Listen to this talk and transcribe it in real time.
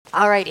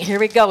All right, here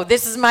we go.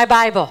 This is my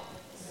Bible.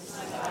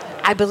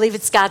 I believe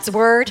it's God's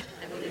word.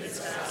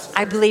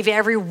 I believe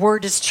every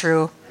word is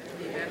true.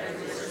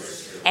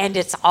 And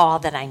it's all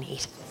that I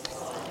need.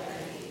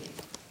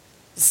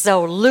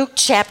 So Luke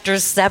chapter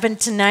 7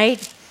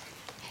 tonight.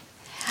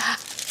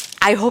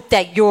 I hope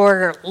that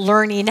you're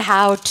learning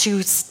how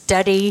to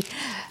study,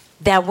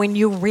 that when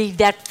you read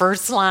that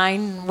first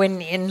line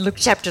when in Luke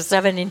chapter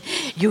 7 and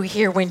you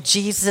hear when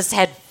Jesus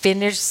had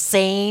finished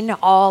saying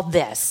all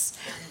this,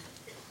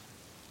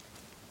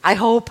 I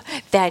hope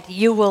that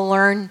you will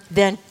learn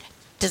then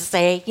to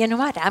say, you know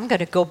what, I'm going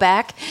to go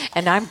back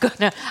and I'm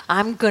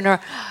going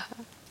to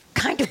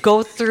kind of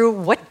go through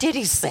what did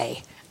he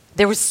say.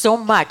 There was so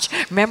much.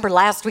 Remember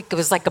last week it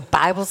was like a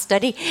Bible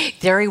study.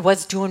 There he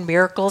was doing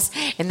miracles.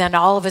 And then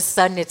all of a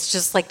sudden it's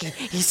just like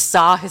he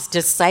saw his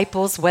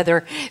disciples,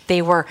 whether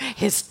they were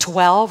his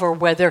 12 or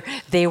whether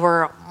they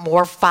were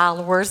more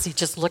followers. He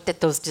just looked at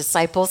those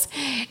disciples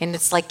and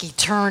it's like he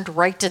turned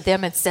right to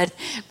them and said,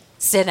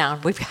 sit down.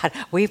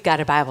 We've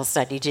got a Bible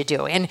study to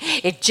do. And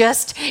it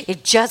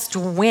just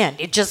went.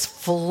 It just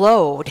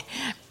flowed.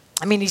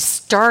 I mean, he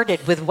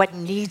started with what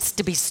needs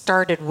to be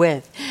started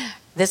with.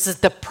 This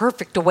is the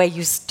perfect way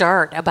you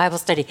start a Bible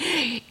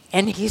study.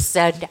 And he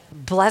said,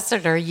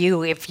 blessed are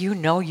you if you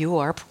know you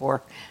are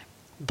poor.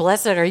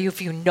 Blessed are you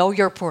if you know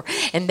you're poor.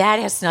 And that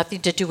has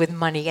nothing to do with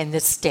money in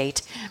this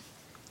state.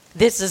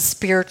 This is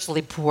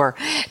spiritually poor.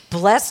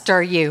 Blessed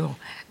are you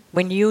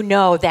when you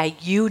know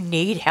that you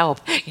need help.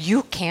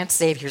 You can't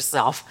save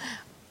yourself.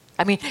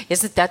 I mean,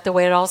 isn't that the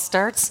way it all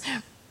starts?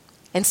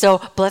 And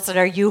so blessed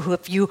are you who,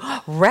 if you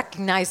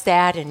recognize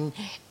that and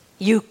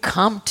you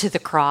come to the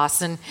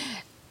cross and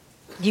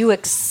you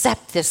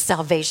accept this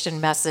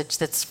salvation message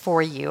that's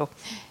for you.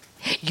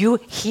 You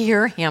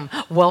hear him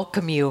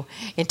welcome you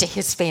into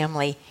his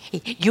family.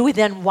 You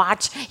then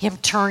watch him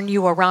turn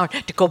you around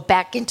to go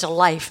back into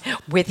life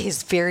with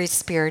his very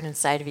spirit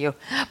inside of you.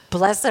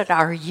 Blessed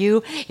are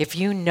you if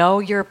you know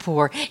you're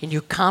poor and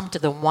you come to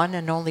the one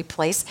and only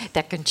place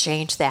that can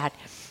change that.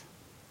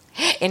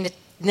 And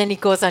then he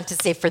goes on to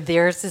say, for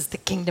theirs is the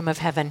kingdom of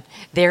heaven.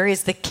 There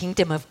is the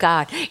kingdom of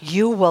God.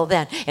 You will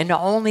then, and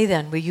only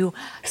then, will you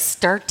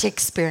start to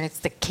experience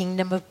the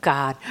kingdom of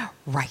God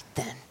right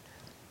then.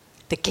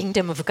 The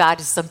kingdom of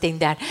God is something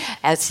that,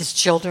 as his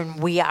children,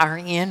 we are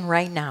in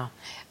right now.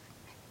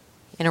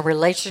 In a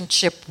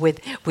relationship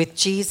with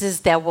Jesus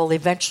that will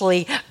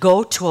eventually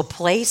go to a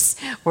place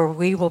where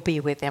we will be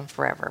with him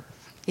forever.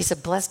 He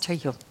said, blessed are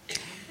you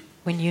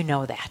when you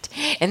know that.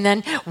 And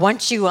then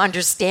once you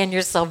understand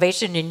your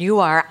salvation and you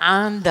are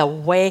on the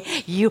way,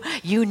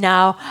 you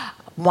now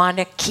want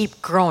to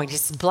keep growing. He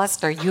says,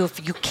 blessed are you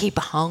if you keep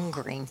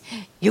hungering.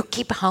 You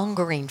keep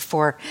hungering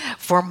for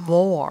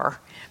more.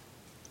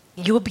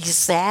 You will be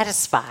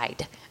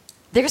satisfied.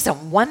 There's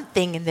one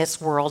thing in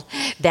this world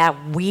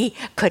that we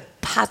could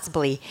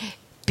possibly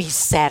be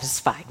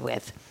satisfied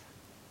with.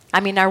 I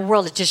mean, our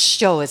world, it just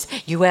shows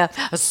you have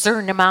a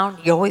certain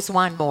amount, you always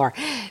want more.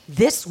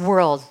 This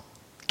world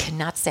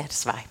cannot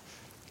satisfy.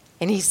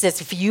 And he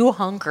says, if you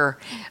hunger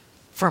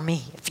for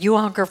me, if you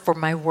hunger for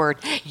my word,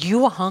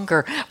 you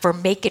hunger for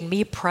making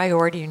me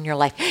priority in your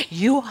life,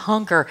 you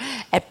hunger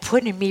at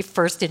putting me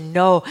first and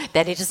know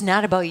that it is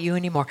not about you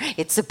anymore.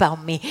 It's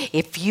about me.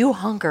 If you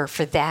hunger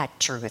for that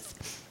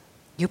truth,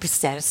 you'll be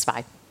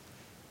satisfied.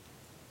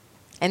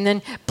 And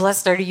then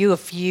blessed are you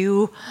if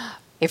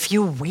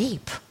you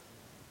weep.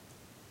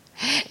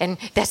 And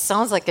that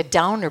sounds like a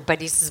downer,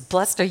 but he says,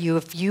 blessed are you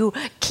if you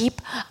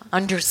keep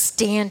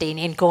understanding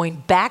and going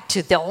back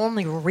to the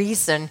only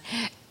reason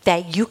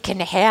that you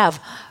can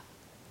have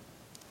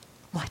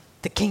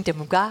the kingdom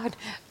of God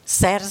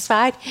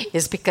satisfied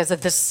is because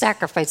of the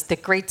sacrifice, the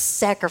great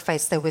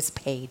sacrifice that was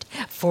paid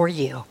for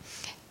you,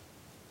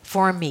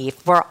 for me,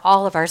 for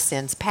all of our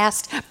sins,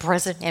 past,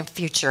 present, and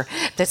future.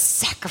 The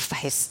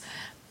sacrifice.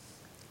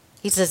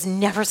 He says,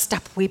 never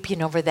stop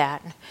weeping over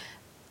that.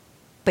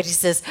 But he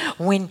says,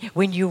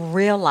 when you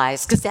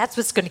realize, because that's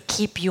what's going to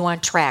keep you on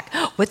track,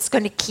 what's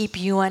going to keep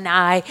you and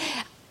I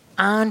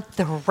on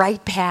the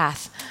right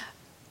path,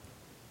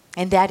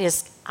 and that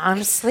is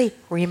honestly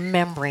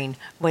remembering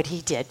what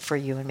he did for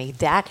you and me.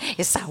 That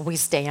is how we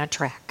stay on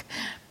track.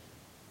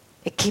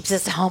 It keeps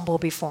us humble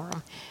before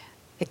him.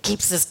 It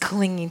keeps us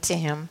clinging to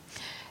him.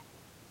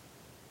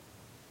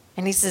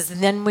 And he says,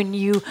 and then when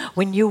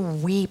you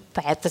weep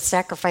at the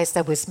sacrifice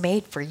that was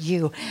made for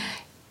you,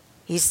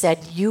 he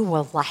said, you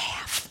will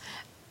laugh.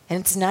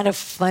 And it's not a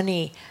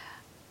funny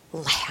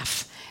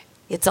laugh.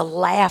 It's a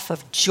laugh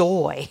of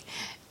joy.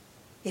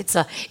 It's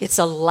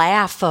a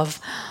laugh of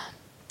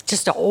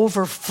just an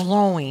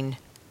overflowing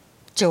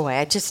joy.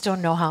 I just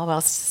don't know how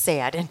else to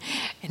say it.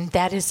 And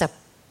that is a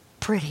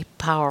pretty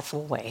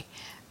powerful way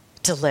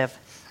to live.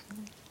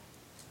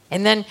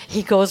 And then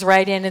he goes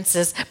right in and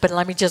says, but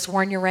let me just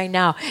warn you right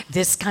now,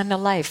 this kind of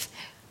life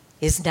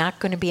is not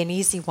going to be an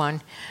easy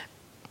one.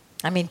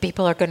 I mean,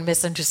 people are going to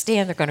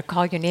misunderstand. They're going to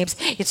call you names.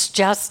 It's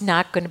just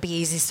not going to be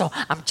easy. So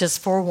I'm just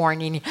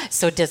forewarning you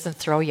so it doesn't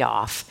throw you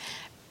off.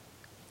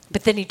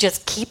 But then he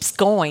just keeps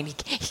going.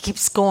 He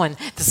keeps going.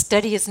 The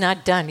study is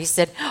not done. He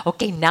said,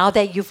 okay, now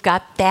that you've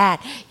got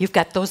that, you've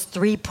got those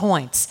 3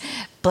 points.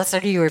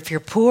 Blessed are you if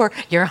you're poor,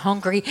 you're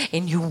hungry,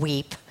 and you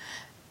weep.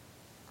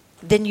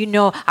 Then you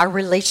know our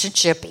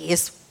relationship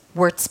is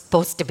where it's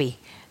supposed to be.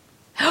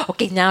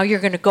 Okay, now you're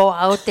going to go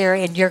out there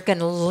and you're going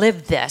to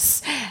live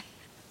this.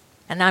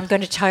 And I'm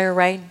going to tell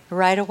you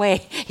right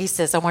away. He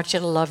says, I want you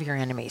to love your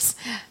enemies.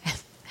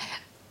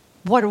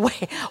 What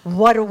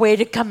a way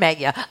to come at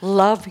you.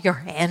 Love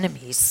your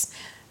enemies.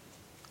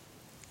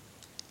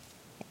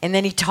 And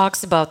then he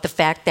talks about the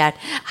fact that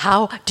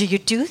how do you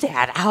do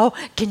that? How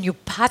can you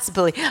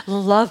possibly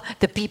love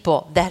the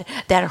people that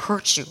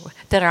hurt you,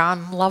 that are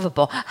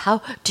unlovable?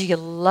 How do you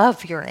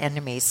love your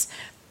enemies?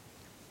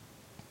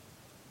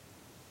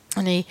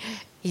 And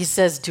he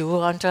says, do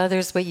unto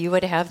others what you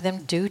would have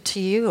them do to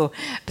you.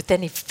 But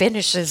then he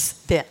finishes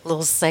that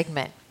little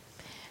segment.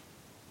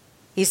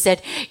 He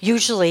said,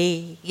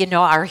 usually,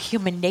 our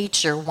human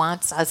nature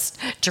wants us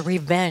to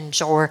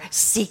revenge or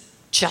seek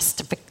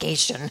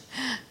justification.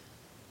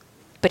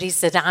 But he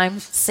said, I'm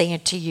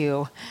saying to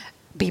you,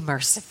 be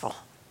merciful,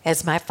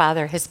 as my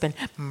Father has been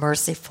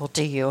merciful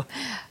to you.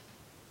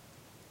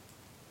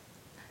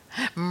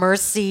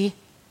 Mercy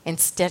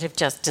instead of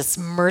justice.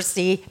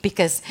 Mercy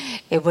because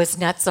it was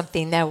not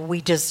something that we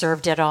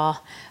deserved at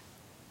all.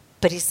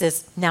 But he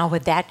says, now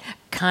with that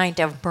kind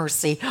of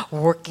mercy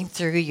working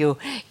through you,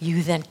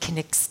 you then can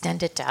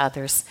extend it to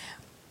others.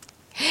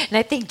 And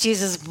I think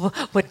Jesus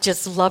would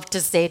just love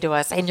to say to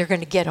us, and you're going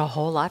to get a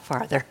whole lot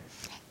farther.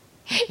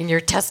 And your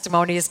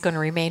testimony is going to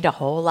remain a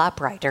whole lot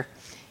brighter.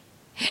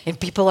 And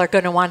people are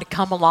going to want to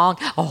come along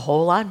a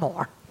whole lot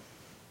more.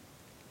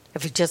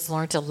 If you just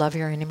learn to love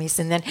your enemies.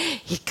 And then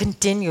he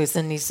continues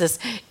and he says,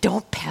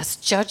 don't pass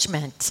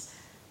judgment.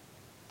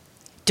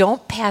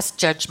 Don't pass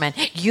judgment.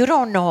 You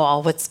don't know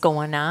all what's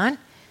going on.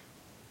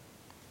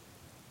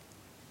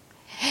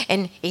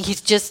 And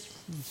he's just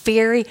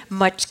very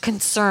much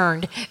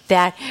concerned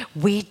that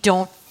we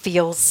don't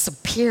feel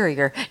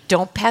superior.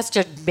 Don't pass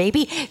judgment.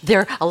 Maybe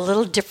they're a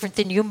little different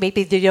than you.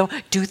 Maybe they don't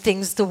do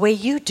things the way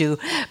you do.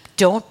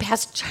 Don't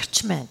pass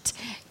judgment.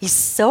 He's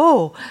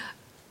so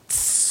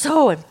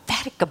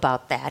emphatic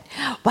about that.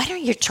 Why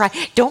don't you try,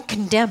 don't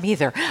condemn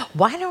either.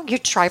 Why don't you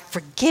try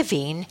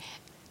forgiving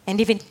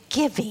and even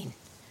giving?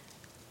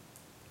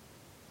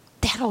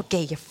 That'll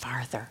get you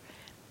farther.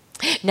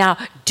 Now,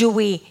 do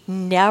we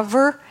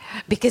never,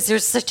 because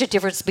there's such a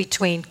difference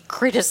between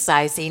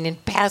criticizing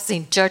and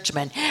passing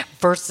judgment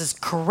versus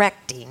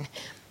correcting.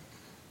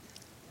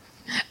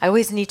 I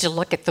always need to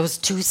look at those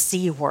 2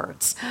 C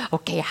words.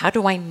 Okay, how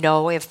do I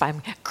know if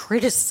I'm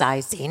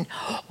criticizing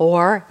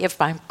or if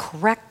I'm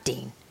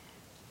correcting?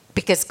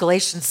 Because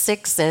Galatians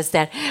 6 says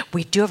that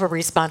we do have a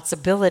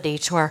responsibility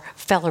to our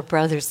fellow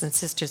brothers and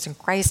sisters in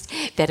Christ,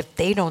 that if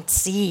they don't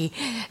see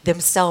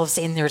themselves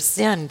in their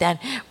sin, then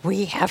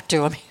we have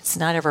to. I mean, it's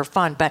not ever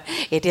fun, but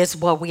it is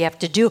what we have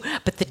to do.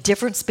 But the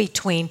difference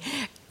between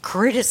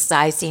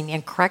criticizing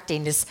and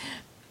correcting is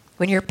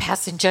when you're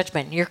passing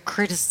judgment, you're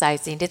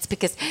criticizing, it's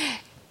because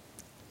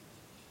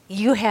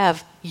you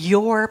have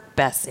your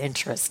best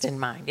interest in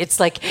mind. It's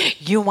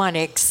like you want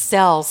to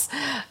excel.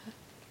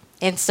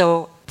 And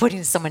so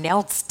putting someone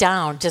else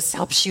down just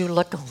helps you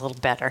look a little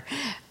better.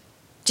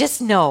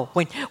 Just know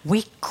when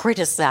we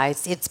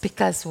criticize, it's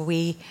because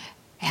we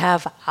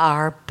have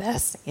our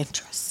best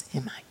interests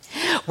in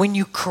mind. When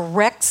you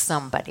correct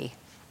somebody,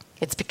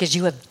 it's because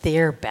you have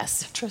their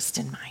best interest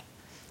in mind.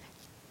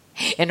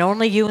 And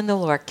only you and the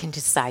Lord can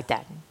decide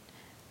that,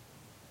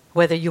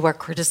 whether you are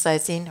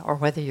criticizing or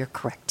whether you're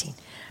correcting.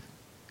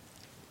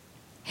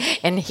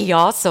 And he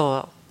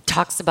also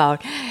talks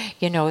about,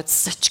 it's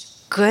such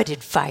good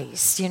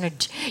advice. You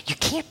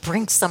can't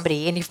bring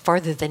somebody any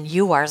further than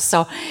you are.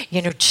 So,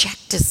 check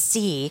to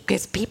see,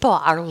 because people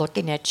are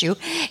looking at you.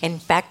 In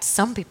fact,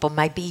 some people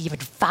might be even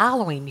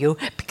following you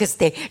because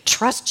they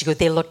trust you.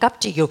 They look up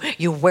to you.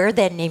 You wear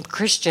that name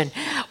Christian.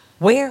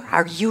 Where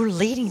are you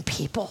leading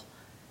people?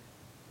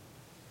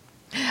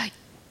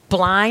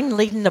 Blind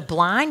leading the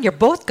blind? You're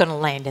both going to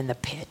land in the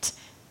pit.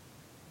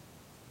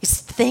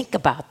 Just think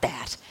about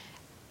that.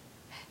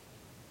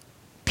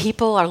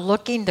 People are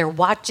looking, they're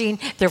watching,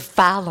 they're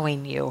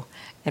following you.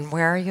 And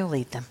where are you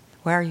leading them?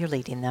 Where are you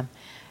leading them?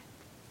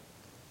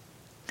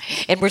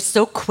 And we're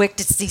so quick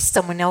to see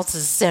someone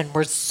else's sin.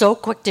 We're so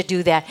quick to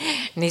do that.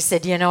 And he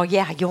said, you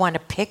want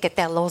to pick at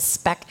that little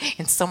speck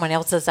in someone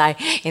else's eye.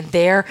 And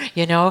there,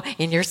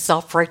 in your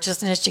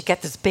self-righteousness, you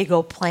get this big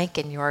old plank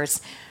in yours.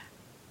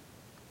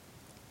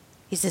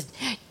 He said,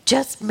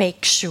 just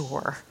make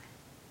sure,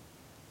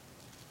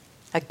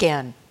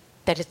 again,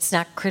 that it's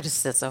not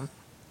criticism,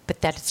 but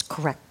that it's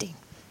correcting.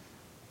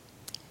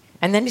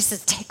 And then he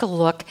says, take a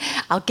look.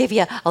 I'll give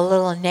you a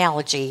little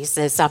analogy. He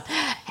says,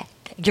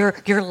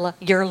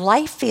 your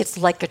life is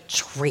like a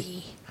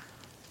tree.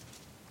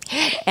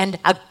 And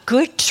a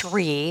good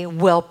tree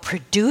will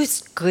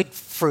produce good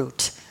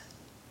fruit.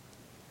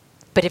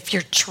 But if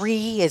your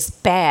tree is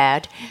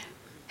bad,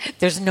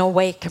 there's no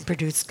way it can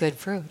produce good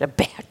fruit. A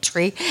bad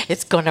tree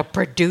is going to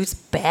produce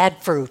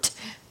bad fruit.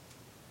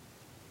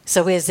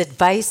 So his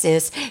advice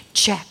is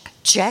check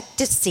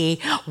to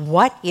see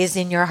what is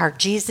in your heart.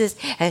 Jesus,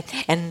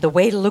 and the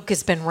way Luke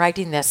has been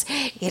writing this,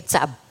 it's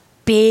a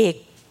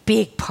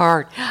big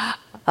part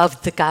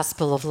of the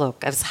Gospel of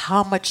Luke, of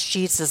how much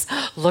Jesus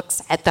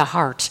looks at the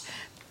heart.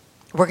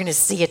 We're going to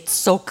see it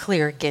so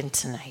clear again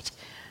tonight.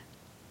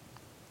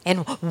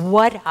 And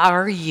what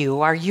are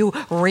you? Are you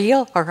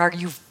real or are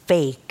you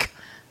fake?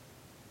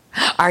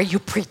 Are you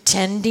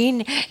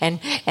pretending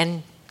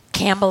and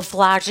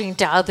camouflaging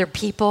to other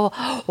people?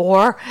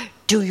 Or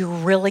do you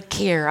really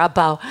care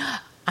about,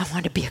 I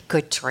want to be a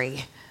good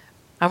tree.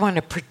 I want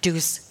to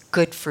produce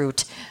good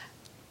fruit.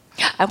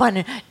 I want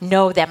to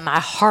know that my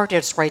heart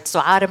is right, so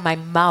out of my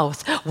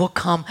mouth will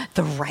come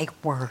the right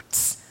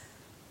words.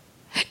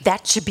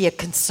 That should be a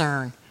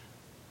concern.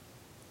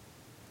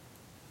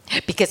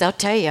 Because I'll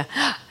tell you,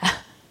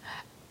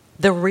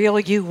 the real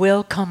you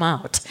will come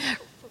out.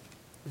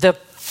 The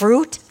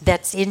fruit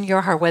that's in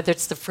your heart, whether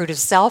it's the fruit of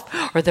self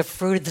or the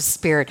fruit of the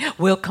Spirit,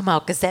 will come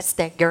out, because that's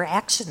your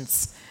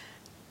actions.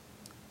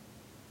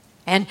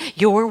 And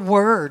your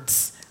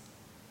words.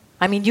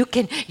 I mean, you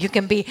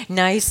can be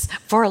nice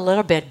for a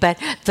little bit, but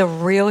the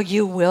real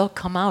you will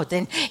come out.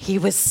 And he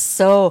was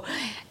so,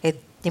 he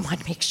wanted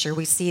to make sure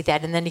we see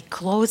that. And then he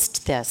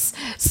closed this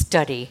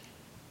study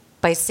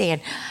by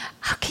saying,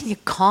 how can you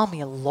call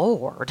me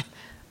Lord?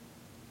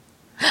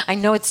 I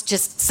know it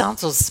just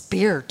sounds so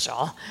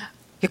spiritual.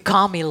 You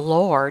call me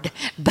Lord,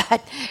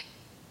 but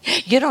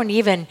you don't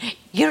even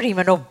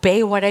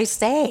obey what I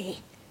say.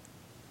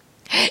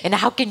 And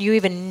how can you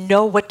even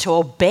know what to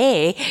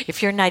obey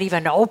if you're not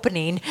even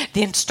opening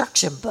the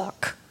instruction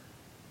book?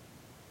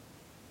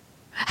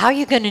 How are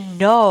you going to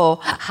know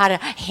how to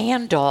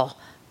handle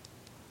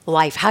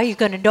life? How are you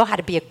going to know how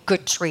to be a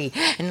good tree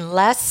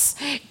unless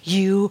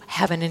you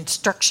have an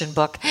instruction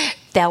book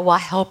that will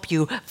help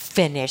you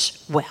finish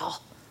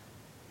well?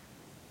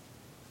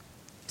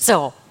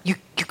 So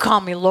you call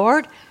me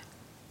Lord?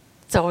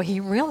 So he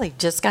really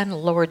just kind of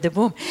lowered the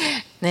boom.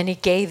 And then he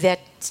gave that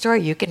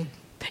story. You can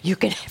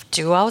have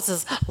two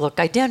houses, look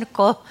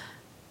identical.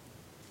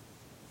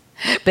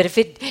 But if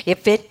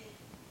it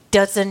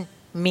doesn't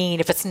mean,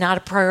 if it's not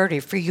a priority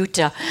for you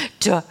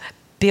to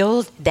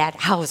build that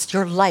house,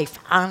 your life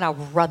on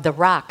the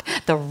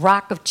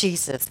rock of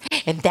Jesus,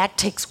 and that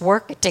takes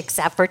work, it takes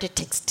effort, it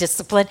takes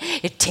discipline,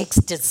 it takes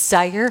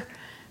desire.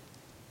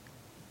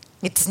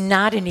 It's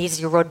not an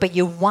easy road, but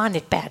you want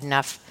it bad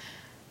enough.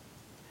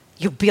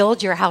 You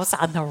build your house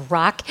on the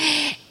rock,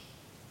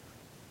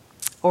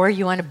 or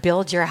you want to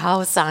build your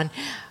house on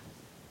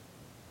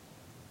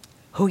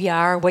who you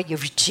are, what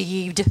you've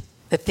achieved,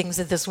 the things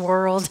of this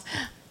world.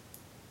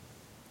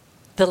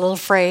 The little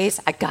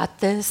phrase, I got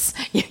this.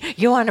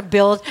 You want to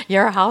build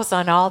your house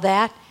on all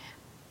that?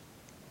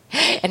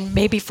 And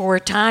maybe for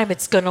a time they're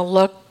going to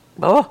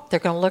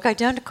look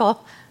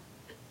identical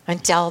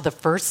until the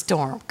first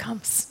storm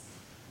comes.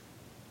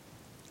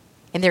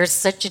 And there's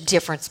such a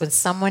difference when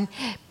someone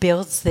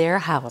builds their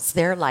house,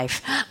 their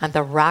life, on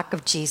the rock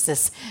of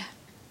Jesus.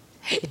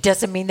 It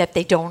doesn't mean that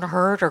they don't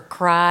hurt or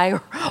cry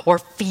or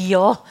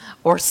feel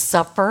or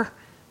suffer.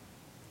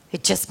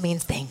 It just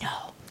means they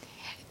know.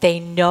 They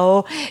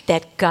know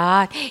that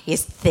God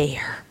is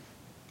there,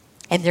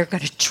 and they're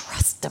going to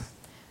trust him.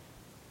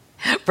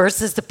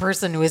 Versus the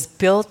person who has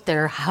built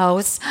their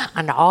house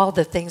on all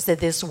the things of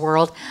this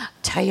world. I'll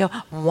tell you,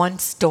 one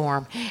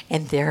storm,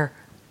 and they're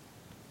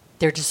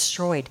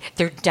destroyed.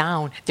 They're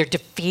down. They're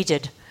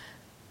defeated.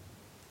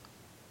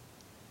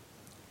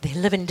 They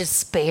live in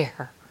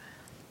despair.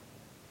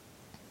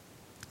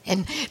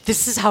 And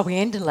this is how we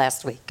ended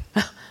last week.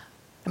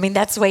 I mean,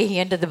 that's the way he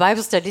ended the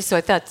Bible study, so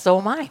I thought, so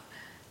am I.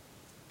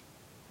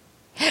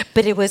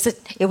 But it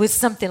was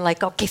something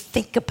like, okay,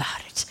 think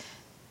about it.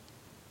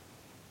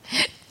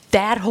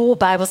 That whole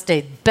Bible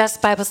study,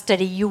 best Bible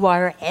study you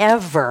are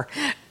ever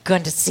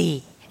going to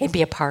see and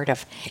be a part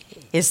of,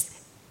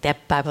 is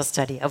that Bible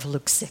study of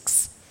Luke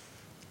 6.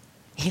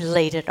 He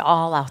laid it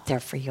all out there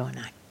for you and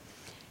I.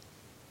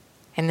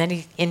 And then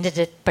he ended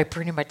it by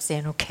pretty much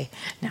saying, okay,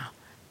 now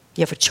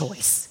you have a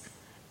choice.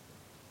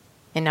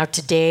 And now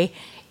today,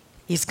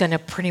 he's going to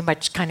pretty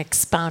much kind of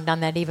expound on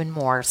that even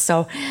more.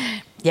 So,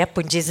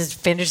 when Jesus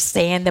finished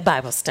saying the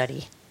Bible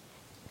study,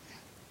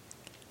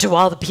 to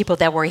all the people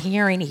that were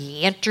hearing,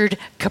 he entered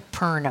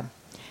Capernaum.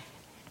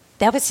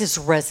 That was his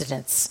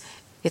residence.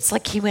 It's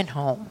like he went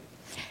home.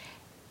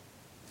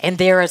 And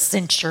there a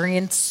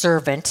centurion's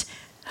servant,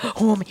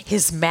 whom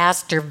his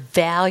master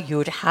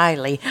valued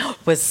highly,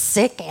 was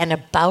sick and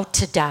about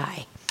to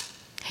die.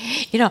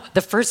 You know,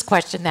 the first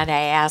question that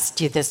I asked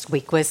you this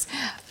week was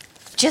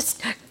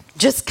just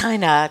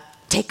kind of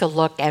take a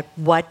look at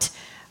what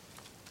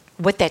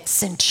that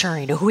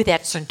centurion, who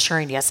that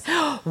centurion is.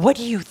 What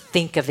do you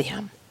think of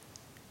him?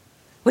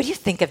 What do you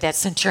think of that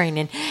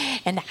centurion?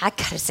 And I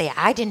got to say,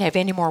 I didn't have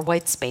any more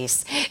white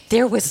space.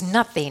 There was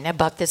nothing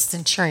about this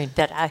centurion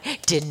that I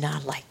did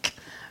not like.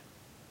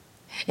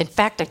 In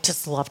fact, I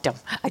just loved him.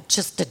 I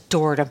just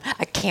adored him.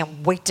 I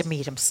can't wait to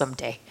meet him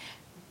someday.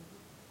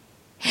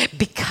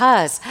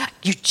 Because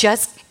you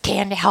just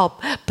can't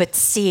help but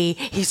see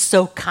he's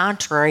so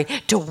contrary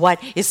to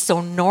what is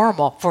so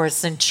normal for a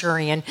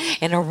centurion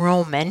and a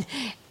Roman.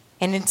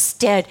 And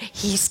instead,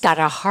 he's got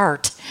a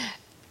heart.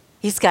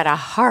 He's got a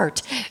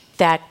heart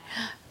that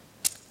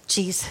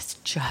Jesus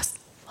just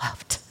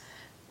loved.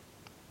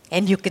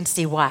 And you can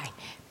see why.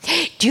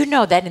 Do you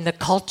know that in the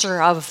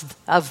culture of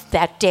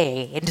that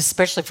day, and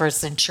especially for a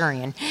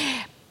centurion,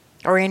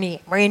 or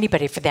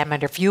anybody for that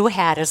matter, if you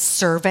had a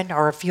servant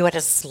or if you had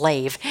a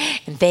slave,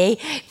 and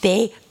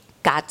they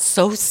got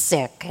so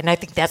sick, and I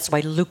think that's why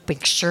Luke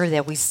makes sure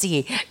that we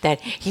see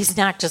that he's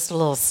not just a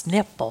little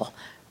sniffle.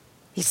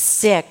 He's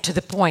sick to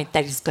the point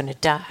that he's going to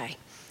die.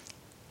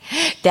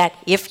 That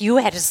if you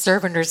had a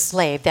servant or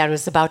slave that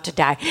was about to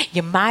die,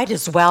 you might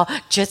as well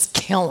just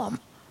kill him.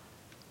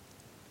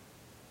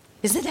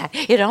 Isn't that?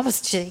 It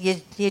almost,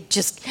 you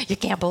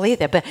can't believe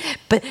that.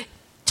 But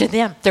to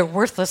them, they're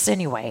worthless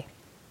anyway.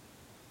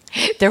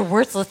 They're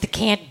worthless. They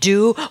can't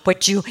do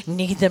what you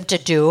need them to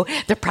do.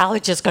 They're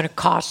probably just going to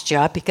cost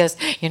you because,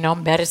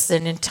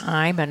 medicine and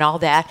time and all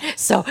that.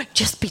 So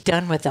just be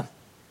done with them.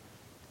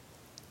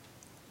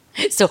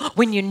 So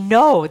when you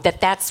know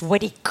that that's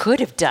what he could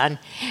have done,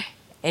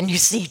 and you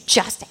see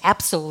just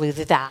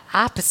absolutely the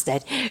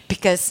opposite,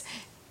 because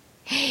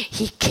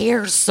he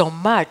cares so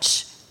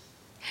much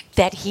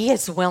that he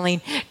is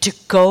willing to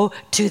go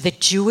to the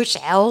Jewish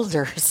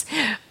elders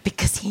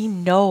because he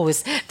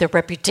knows the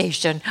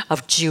reputation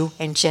of Jew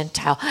and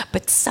Gentile.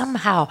 But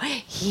somehow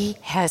he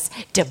has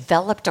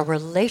developed a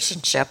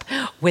relationship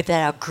with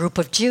a group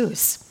of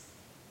Jews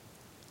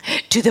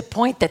to the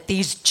point that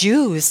these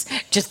Jews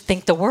just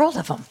think the world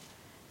of him.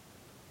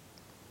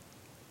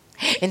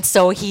 And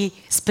so he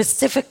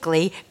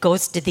specifically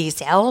goes to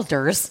these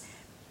elders.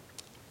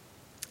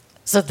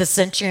 So the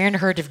centurion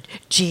heard of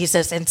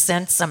Jesus and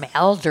sent some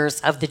elders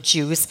of the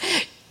Jews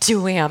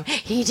to him.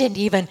 He didn't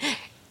even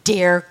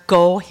dare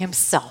go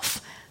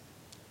himself.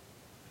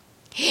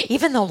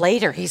 Even though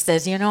later he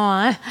says,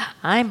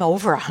 I'm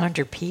over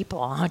 100 people,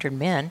 100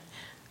 men.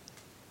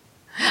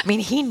 I mean,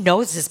 he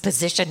knows his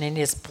position and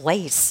his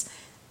place.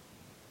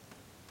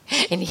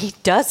 And he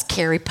does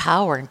carry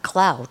power and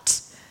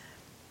clout.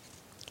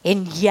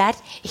 And yet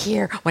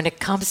here, when it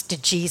comes to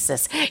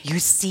Jesus, you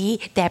see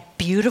that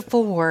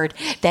beautiful word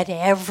that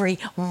every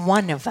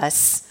one of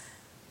us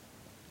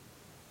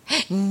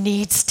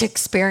needs to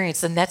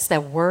experience, and that's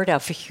that word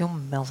of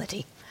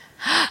humility.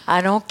 I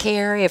don't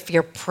care if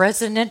you're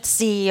president,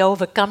 CEO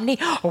of a company,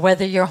 or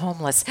whether you're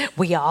homeless.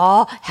 We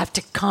all have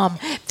to come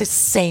the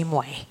same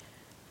way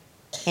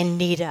in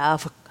need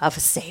of a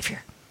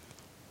Savior.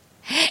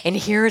 And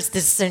here's the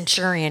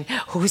centurion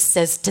who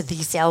says to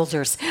these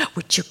elders,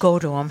 would you go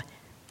to him?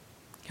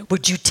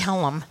 Would you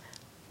tell him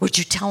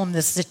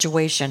the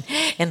situation?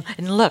 And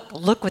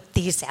look what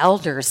these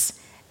elders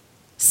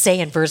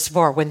say in verse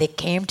 4. When they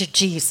came to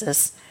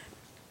Jesus,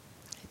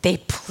 they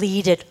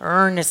pleaded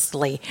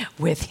earnestly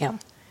with him.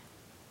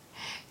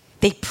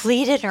 They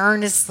pleaded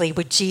earnestly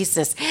with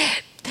Jesus.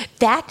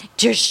 That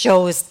just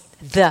shows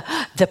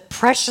the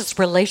precious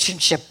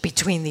relationship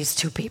between these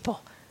two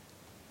people.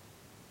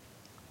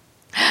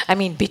 I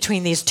mean,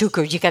 between these two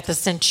groups. You got the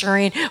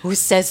centurion who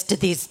says to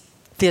this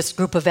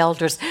group of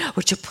elders,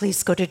 would you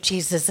please go to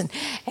Jesus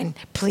and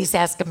please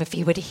ask him if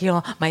he would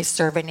heal my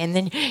servant? And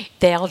then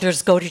the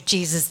elders go to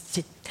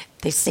Jesus.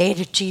 They say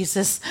to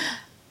Jesus,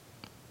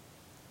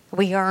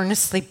 we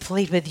earnestly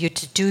plead with you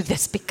to do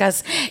this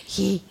because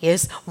he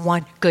is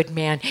one good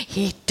man.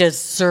 He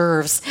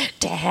deserves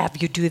to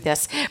have you do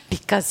this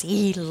because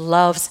he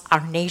loves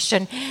our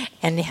nation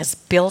and has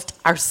built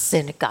our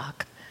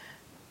synagogue.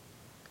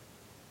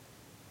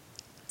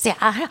 See,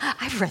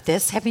 I've read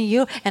this, haven't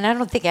you? And I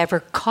don't think I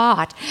ever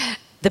caught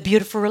the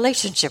beautiful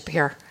relationship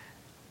here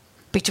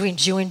between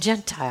Jew and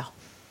Gentile.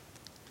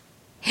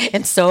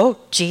 And so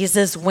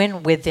Jesus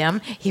went with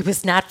them. He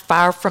was not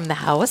far from the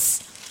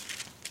house.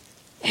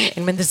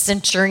 And when the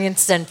centurion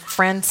sent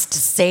friends to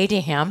say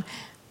to him,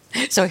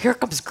 so here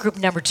comes group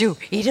number 2.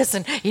 He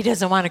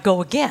doesn't want to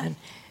go again.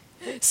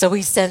 So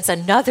he sends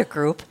another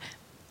group.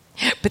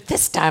 But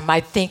this time I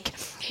think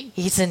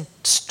he's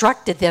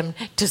instructed them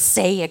to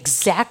say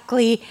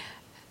exactly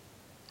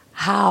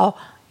how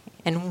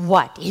and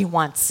what he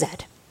wants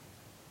said.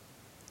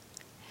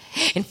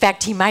 In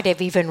fact, he might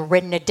have even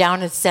written it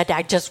down and said,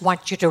 I just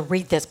want you to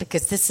read this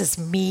because this is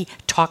me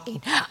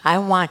talking. I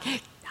want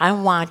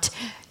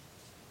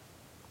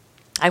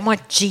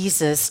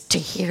Jesus to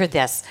hear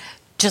this,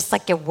 just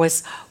like it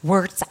was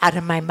words out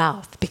of my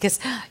mouth, because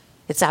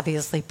it's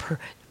obviously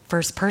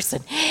first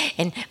person.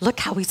 And look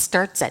how he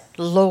starts it.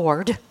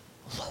 Lord,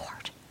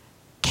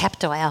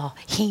 capital L,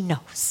 he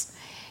knows.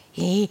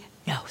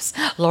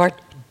 Lord,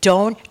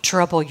 don't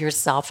trouble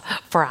yourself,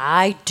 for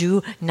I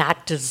do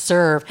not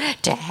deserve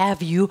to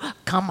have you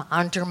come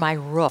under my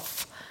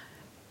roof.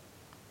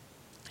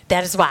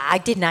 That is why I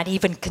did not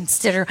even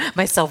consider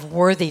myself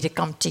worthy to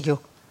come to you.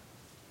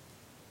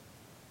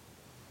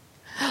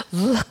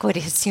 Look what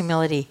his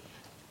humility,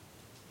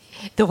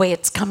 the way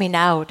it's coming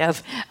out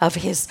of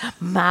his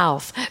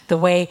mouth, the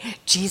way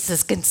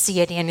Jesus can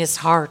see it in his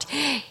heart.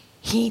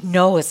 He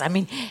knows. I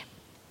mean,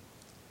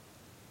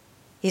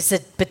 He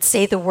said, but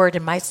say the word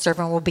and my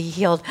servant will be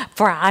healed.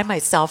 For I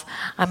myself,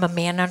 I'm a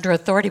man under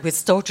authority with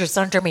soldiers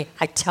under me.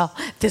 I tell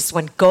this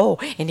one, go,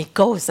 and he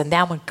goes, and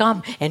that one,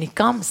 come, and he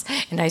comes.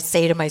 And I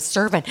say to my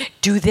servant,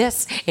 do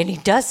this, and he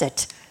does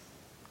it.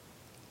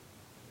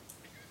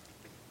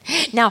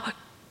 Now,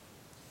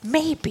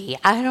 maybe,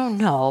 I don't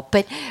know,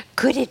 but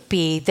could it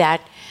be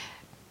that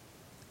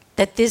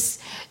this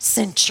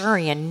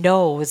centurion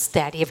knows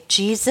that if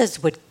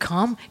Jesus would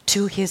come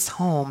to his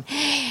home,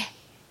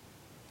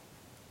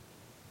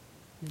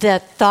 the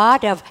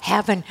thought of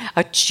having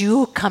a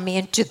Jew come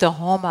into the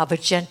home of a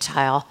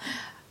Gentile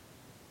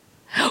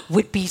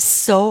would be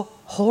so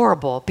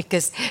horrible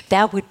because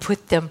that would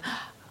put them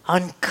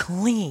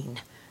unclean.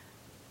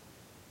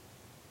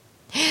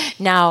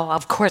 Now,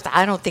 of course,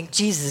 I don't think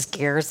Jesus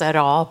cares at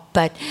all,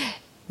 but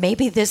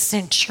maybe this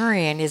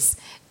centurion is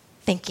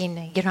thinking,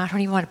 I don't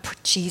even want to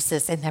put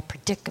Jesus in that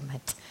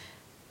predicament.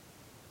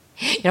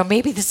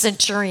 Maybe the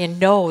centurion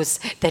knows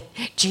that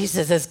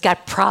Jesus has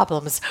got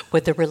problems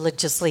with the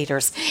religious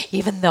leaders,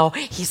 even though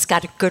he's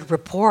got a good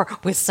rapport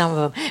with some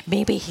of them.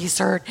 Maybe he's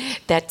heard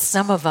that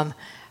some of them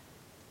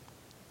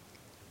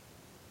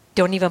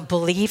don't even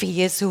believe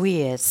he is who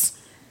he is.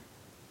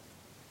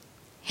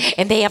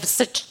 And they have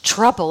such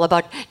trouble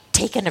about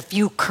taking a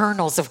few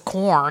kernels of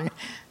corn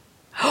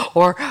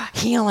or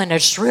healing a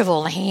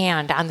shriveled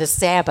hand on the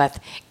Sabbath.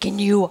 Can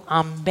you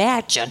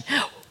imagine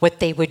what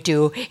they would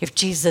do if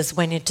Jesus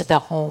went into the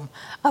home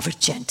of a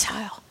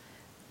Gentile?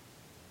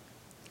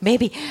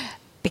 Maybe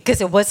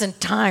because it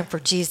wasn't time for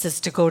Jesus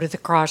to go to the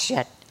cross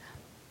yet.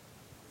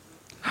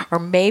 Or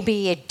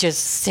maybe it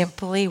just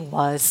simply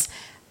was,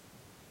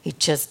 he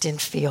just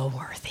didn't feel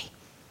worthy.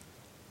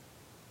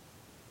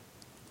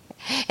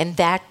 And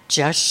that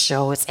just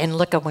shows, and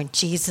look at when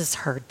Jesus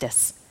heard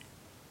this.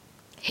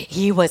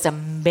 He was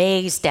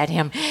amazed at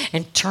him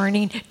and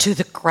turning to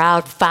the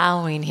crowd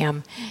following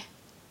him.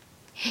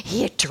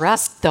 He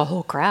addressed the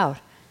whole crowd.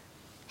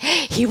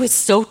 He was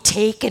so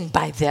taken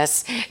by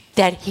this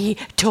that he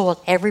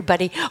told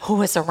everybody who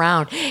was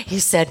around, he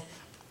said,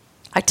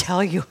 I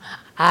tell you,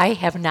 I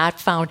have not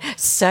found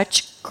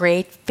such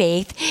great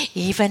faith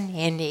even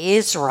in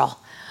Israel.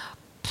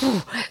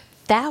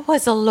 That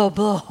was a low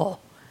blow.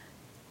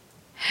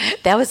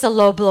 That was a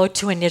low blow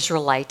to an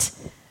Israelite.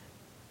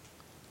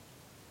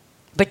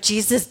 But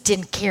Jesus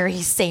didn't care.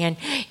 He's saying,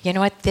 you know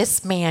what?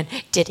 This man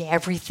did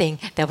everything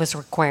that was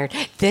required.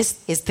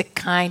 This is the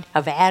kind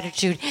of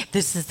attitude,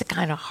 this is the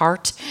kind of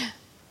heart,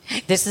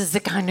 this is the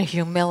kind of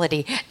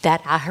humility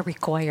that I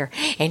require.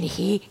 And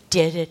he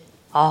did it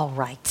all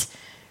right.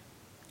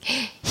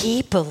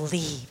 He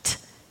believed.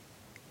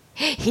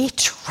 He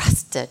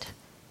trusted.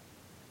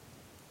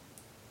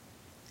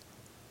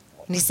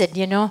 And he said,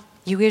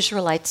 you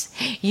Israelites,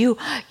 you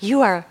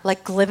are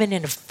like living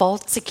in a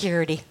false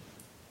security.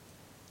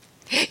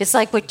 It's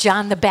like what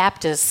John the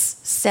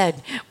Baptist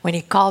said when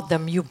he called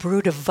them, you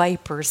brood of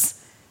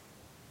vipers.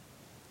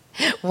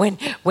 When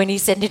he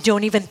said,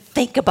 don't even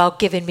think about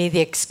giving me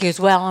the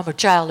excuse, well, I'm a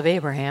child of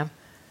Abraham.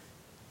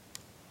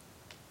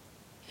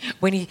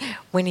 When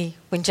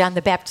John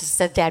the Baptist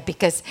said that,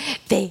 because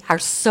they are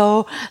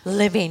so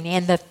living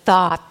in the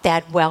thought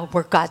that, well,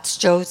 we're God's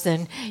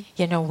chosen,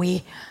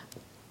 we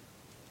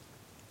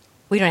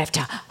don't have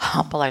to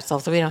humble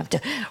ourselves. We don't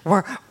have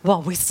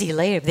to, we see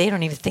later, they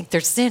don't even think they're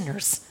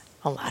sinners.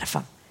 A lot of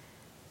them.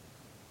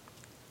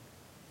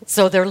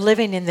 So they're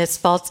living in this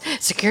false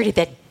security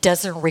that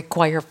doesn't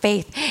require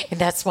faith. And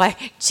that's why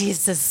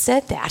Jesus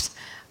said that.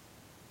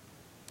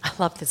 I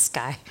love this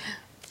guy.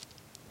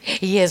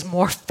 He has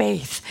more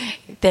faith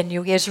than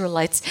you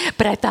Israelites.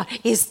 But I thought,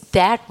 is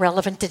that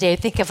relevant today?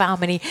 Think of how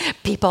many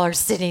people are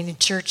sitting in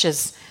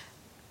churches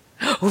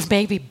who've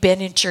maybe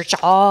been in church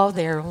all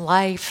their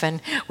life.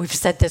 And we've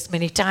said this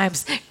many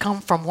times,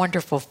 come from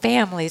wonderful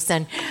families.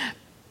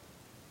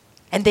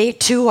 And they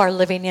too are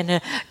living in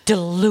a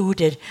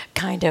deluded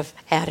kind of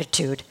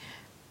attitude.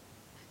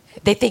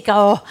 They think,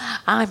 oh,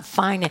 I'm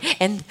fine.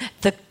 And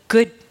the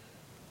good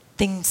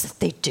things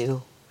that they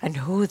do and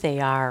who they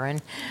are.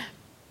 And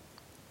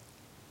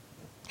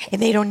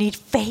they don't need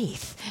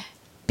faith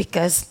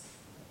because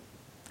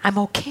I'm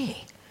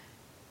okay.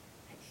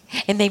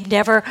 And they've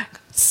never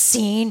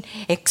seen,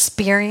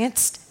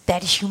 experienced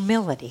that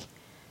humility.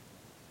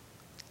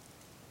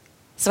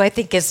 So I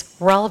think as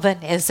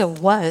relevant as it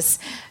was,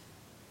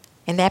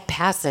 in that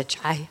passage,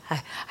 I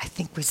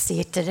think we see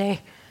it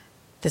today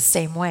the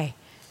same way.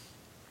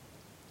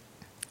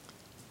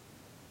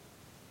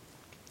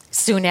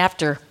 Soon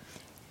after,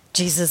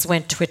 Jesus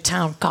went to a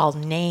town called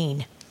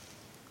Nain,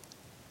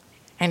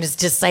 and his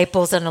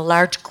disciples and a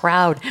large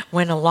crowd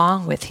went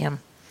along with him.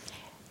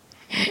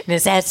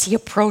 And as he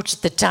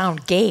approached the town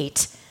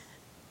gate,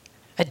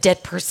 a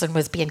dead person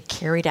was being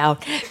carried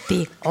out,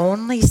 the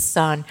only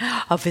son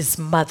of his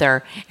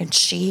mother, and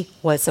she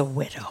was a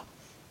widow.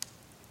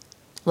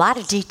 A lot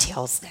of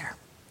details there.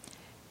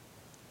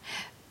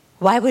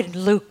 Why would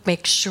Luke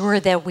make sure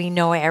that we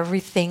know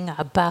everything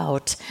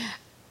about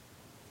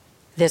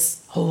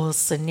this whole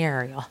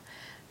scenario?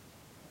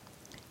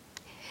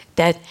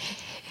 That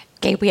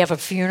Okay, we have a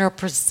funeral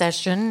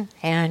procession,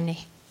 and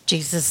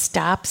Jesus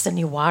stops and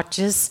he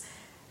watches.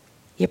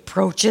 He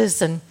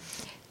approaches and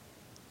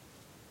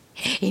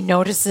he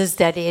notices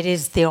that it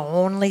is the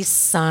only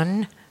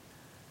son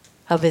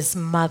of his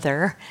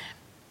mother,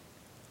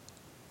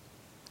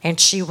 and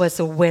she was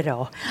a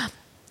widow.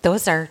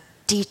 Those are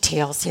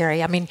details here.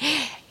 I mean,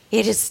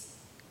 it has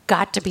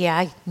got to be,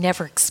 I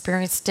never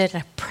experienced it,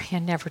 I pray I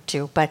never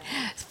do, but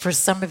for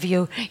some of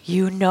you,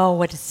 you know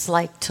what it's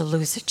like to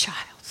lose a child.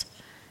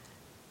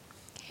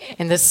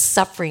 And the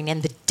suffering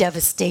and the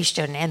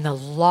devastation and the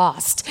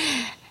loss.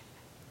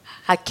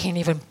 I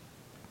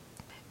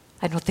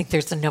don't think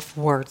there's enough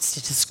words to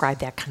describe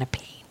that kind of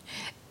pain,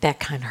 that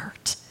kind of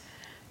hurt.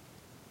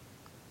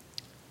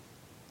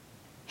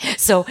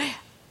 So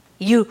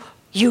you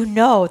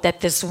know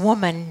that this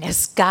woman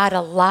has got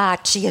a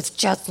lot. She has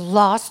just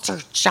lost her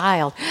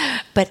child.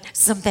 But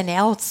something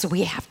else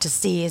we have to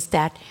see is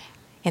that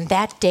in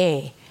that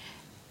day,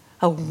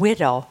 a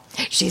widow,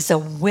 she's a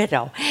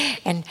widow.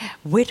 And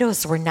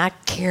widows were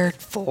not cared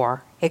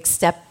for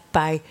except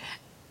by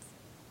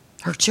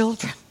her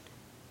children.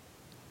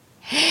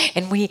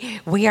 And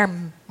we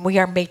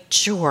are made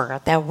sure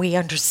that we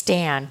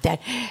understand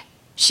that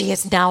she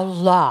has now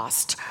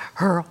lost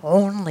her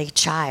only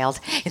child.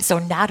 And so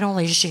not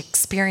only does she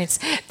experience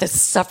the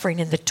suffering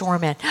and the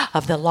torment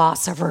of the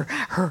loss of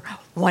her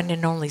one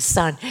and only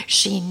son,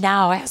 she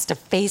now has to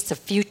face the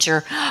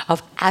future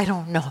of, I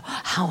don't know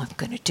how I'm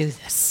going to do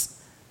this.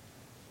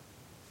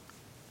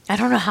 I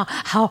don't know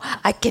how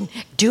I can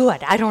do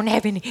it. I don't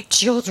have any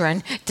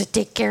children to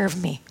take care of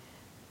me.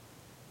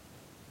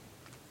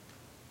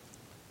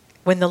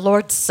 When the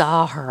Lord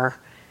saw her,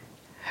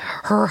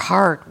 her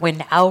heart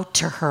went out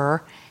to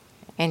her,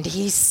 and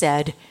he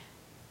said,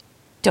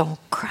 don't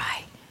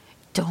cry.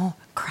 Don't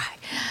cry.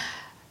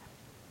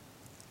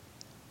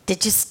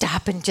 Did you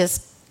stop and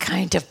just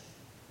kind of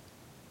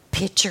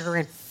picture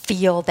and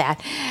feel that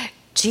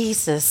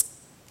Jesus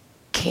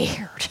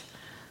cared?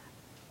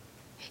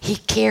 He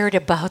cared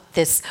about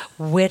this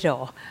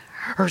widow,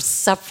 her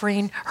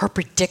suffering, her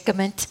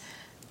predicament,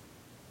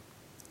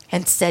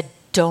 and said,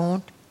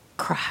 don't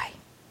cry.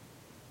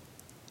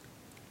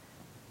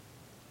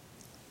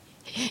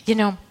 You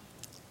know,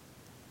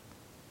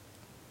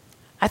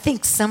 I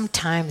think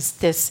sometimes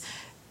this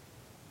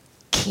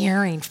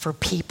caring for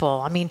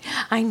people, I mean,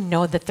 I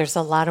know that there's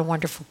a lot of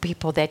wonderful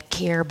people that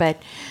care,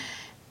 but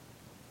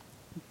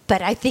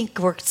I think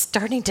we're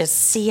starting to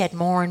see it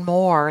more and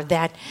more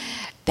that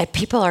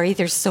people are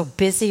either so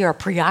busy or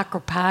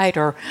preoccupied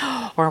or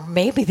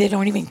maybe they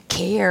don't even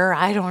care.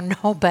 I don't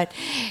know, but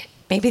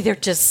maybe they're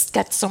just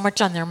got so much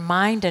on their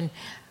mind. And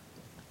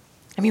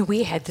I mean,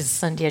 we had this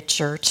Sunday at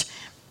church.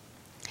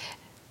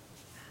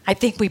 I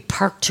think we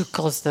parked too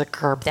close to the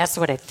curb. That's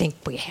what I think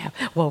we have.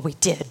 Well, we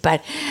did.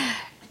 But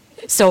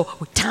so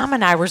Tom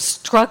and I were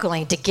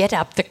struggling to get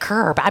up the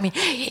curb. I mean,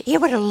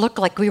 it would have looked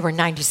like we were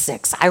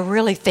 96. I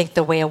really think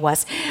the way it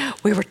was.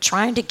 We were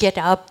trying to get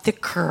up the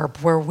curb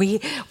where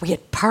we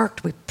had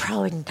parked. We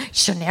probably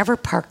should never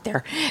park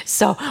there.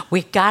 So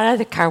we got out of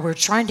the car. We were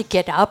trying to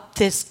get up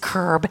this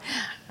curb.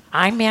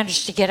 I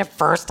managed to get it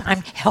first.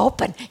 I'm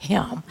helping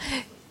him.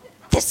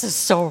 This is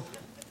so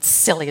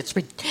silly.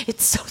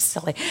 It's so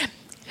silly.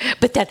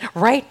 But then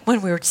right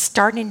when we were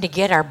starting to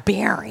get our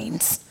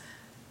bearings,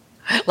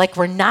 like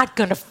we're not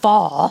going to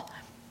fall,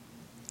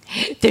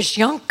 this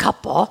young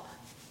couple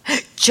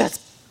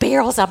just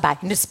barrels on by,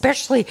 and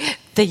especially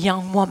the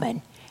young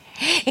woman.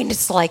 And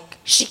it's like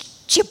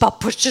she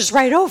about pushes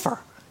right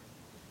over.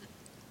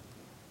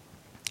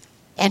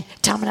 And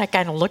Tom and I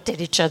kind of looked at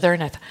each other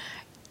and I thought,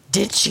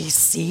 did she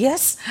see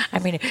us? I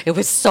mean, it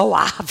was so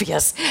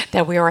obvious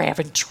that we were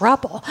having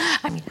trouble.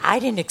 I mean, I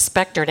didn't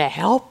expect her to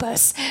help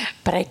us,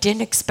 but I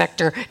didn't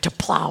expect her to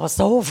plow us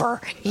over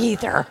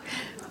either.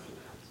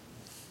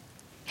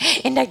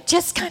 And I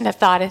just kind of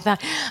thought,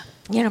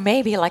 you know,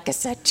 maybe, like I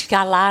said, she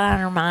got a lot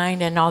on her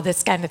mind and all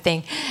this kind of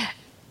thing.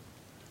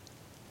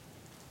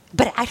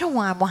 But I don't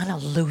want to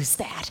lose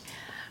that.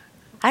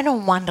 I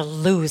don't want to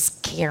lose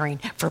caring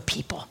for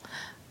people.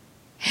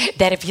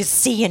 That if you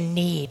see a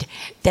need,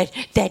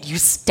 that you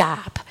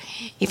stop,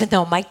 even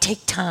though it might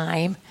take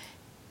time,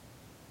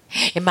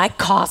 it might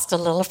cost a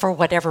little for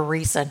whatever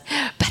reason,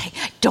 but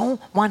I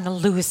don't want to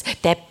lose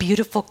that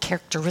beautiful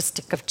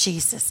characteristic of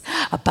Jesus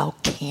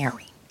about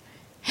caring.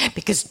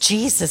 Because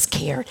Jesus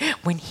cared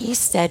when he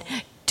said,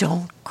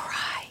 don't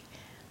cry.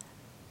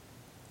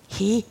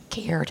 He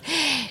cared.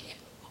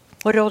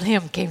 What old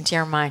hymn came to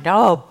your mind?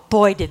 Oh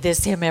boy, did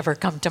this hymn ever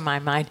come to my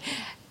mind.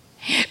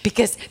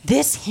 Because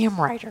this hymn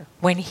writer,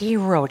 when he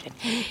wrote it,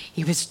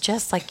 he was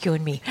just like you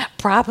and me,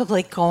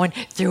 probably going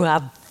through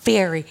a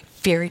very,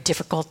 very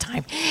difficult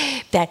time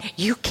that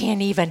you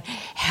can't even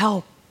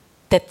help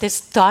that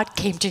this thought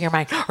came to your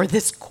mind or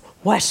this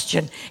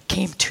question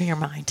came to your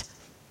mind.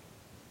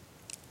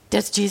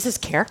 Does Jesus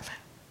care?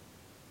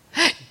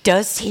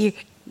 Does he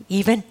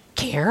even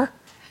care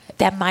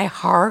that my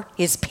heart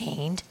is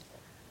pained?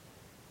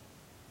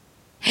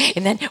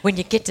 And then when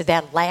you get to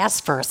that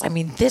last verse, I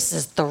mean, this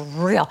is the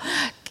real,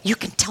 you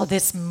can tell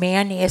this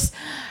man is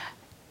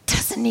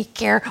Doesn't he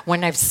care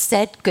when I've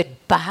said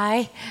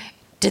goodbye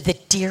to the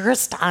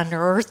dearest on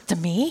earth to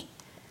me?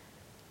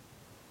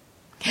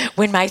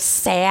 When my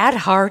sad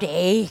heart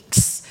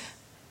aches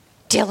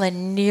till it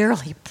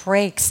nearly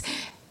breaks,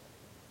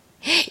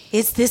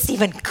 is this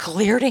even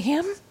clear to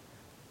him?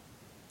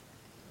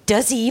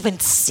 Does he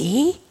even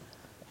see?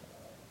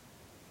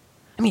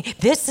 I mean,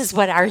 this is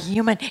what our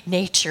human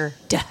nature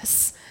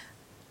does.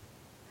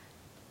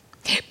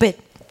 But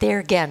there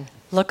again,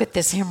 look at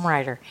this hymn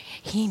writer.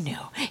 He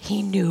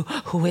knew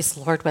who his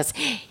Lord was.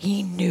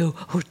 He knew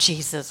who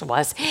Jesus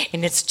was.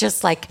 And it's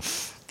just like,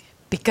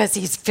 because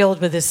he's filled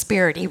with the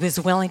Spirit, he was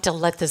willing to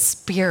let the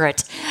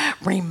Spirit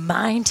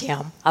remind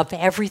him of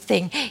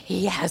everything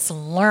he has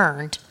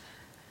learned.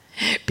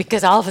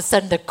 Because all of a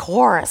sudden the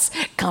chorus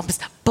comes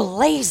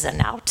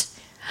blazing out.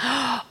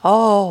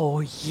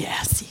 Oh,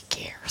 yes, he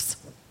cares.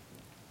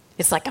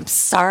 It's like, I'm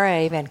sorry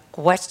I even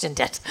questioned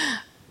it.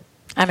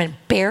 I'm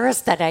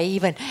embarrassed that I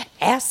even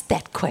asked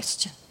that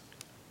question.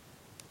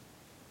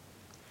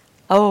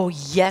 Oh,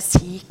 yes,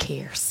 he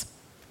cares.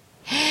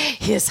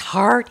 His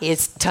heart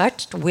is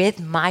touched with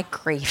my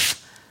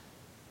grief.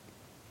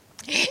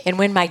 And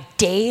when my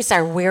days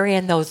are weary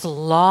and those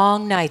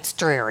long nights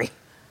dreary,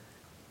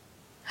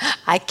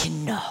 I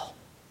can know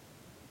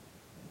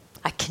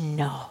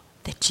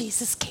that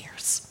Jesus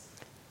cares.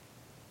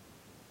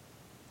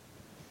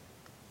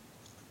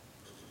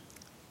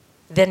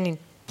 Then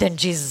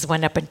Jesus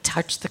went up and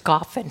touched the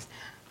coffin.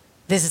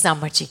 This is how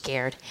much he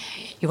cared.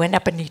 He went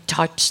up and he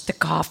touched the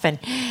coffin,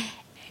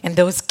 and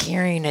those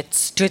carrying it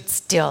stood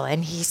still.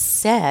 And he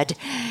said,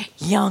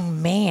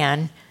 "Young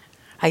man,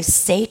 I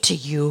say to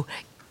you,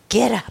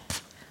 get up."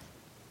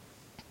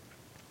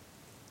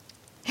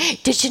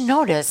 Did you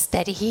notice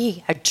that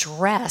he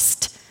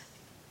didn't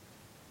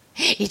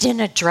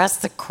address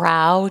the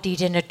crowd, he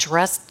didn't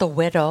address the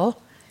widow,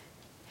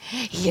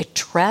 he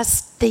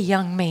addressed the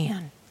young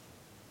man.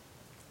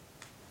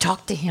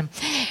 Talked to him.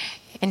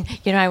 And,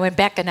 I went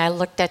back and I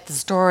looked at the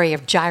story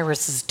of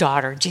Jairus'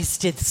 daughter. Jesus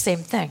did the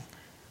same thing.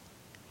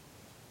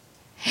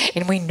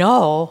 And we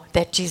know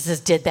that Jesus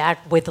did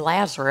that with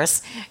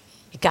Lazarus.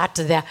 He got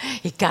to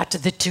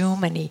the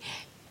tomb and he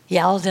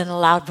yelled in a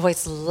loud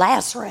voice,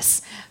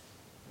 "Lazarus,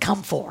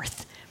 come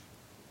forth."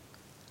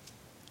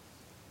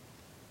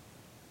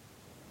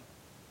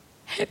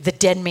 The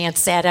dead man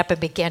sat up and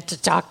began to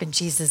talk, and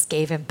Jesus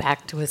gave him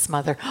back to his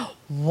mother.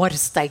 What a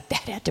sight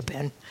that had to have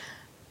been.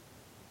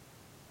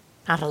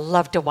 I'd have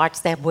loved to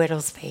watch that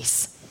widow's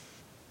face.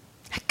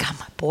 I got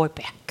my boy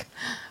back.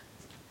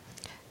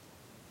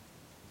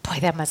 Boy,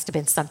 that must have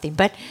been something.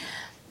 But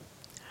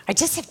I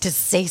just have to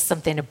say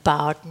something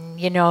about,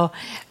 we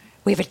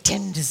have a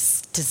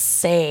tendency to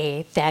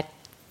say that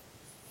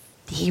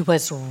he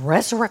was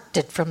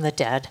resurrected from the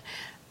dead.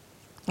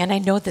 And I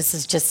know this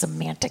is just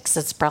semantics.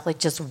 It's probably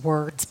just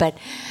words. But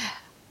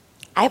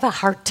I have a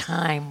hard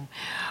time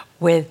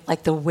with,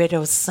 like, the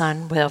widow's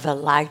son of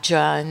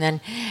Elijah. And then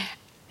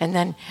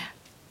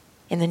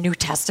in the New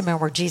Testament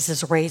where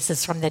Jesus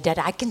raises from the dead,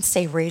 I can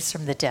say raised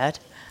from the dead.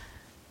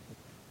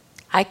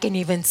 I can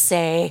even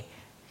say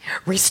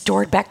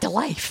restored back to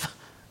life.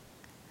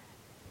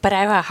 But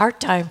I have a hard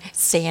time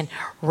saying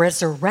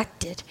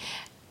resurrected,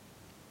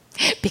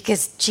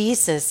 because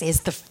Jesus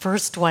is the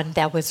first one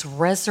that was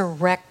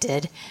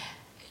resurrected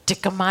to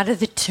come out of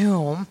the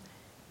tomb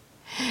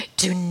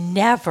to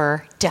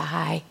never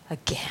die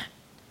again.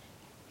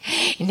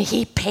 And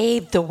he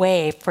paved the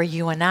way for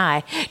you and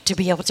I to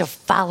be able to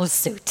follow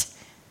suit.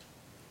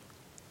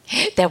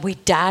 That we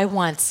die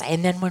once,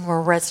 and then when we're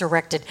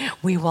resurrected,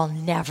 we will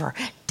never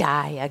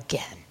die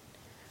again.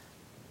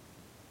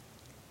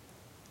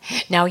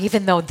 Now,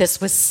 even though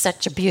this was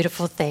such a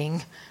beautiful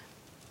thing,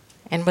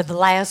 and with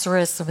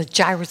Lazarus and with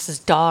Jairus'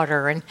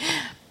 daughter,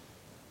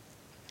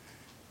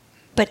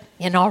 but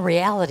in all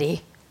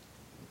reality,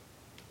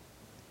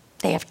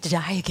 they have to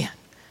die again.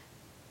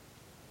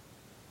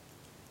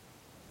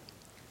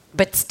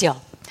 But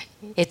still,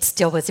 it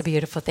still was a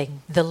beautiful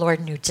thing. The Lord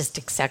knew just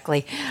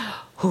exactly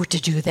who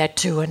to do that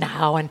to and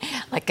how. And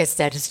like I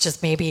said, it's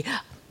just maybe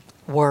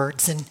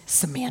words and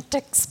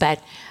semantics. But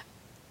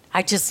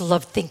I just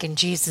love thinking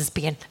Jesus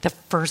being the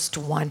first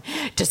one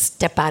to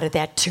step out of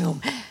that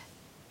tomb.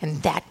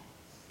 And that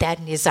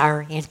is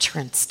our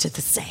entrance to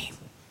the same.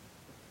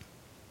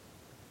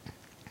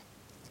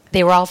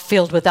 They were all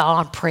filled with awe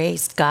and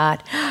praised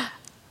God.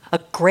 A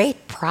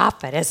great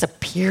prophet has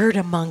appeared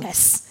among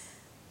us.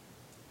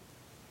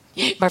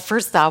 My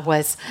first thought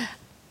was,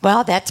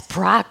 well, that's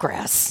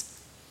progress.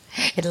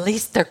 At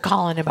least they're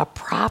calling him a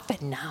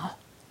prophet now.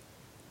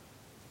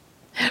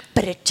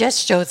 But it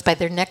just shows by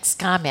their next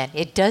comment,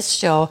 it does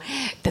show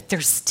that they're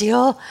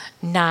still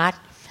not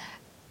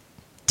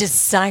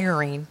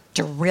desiring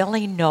to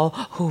really know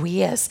who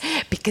he is,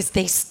 because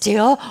they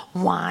still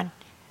want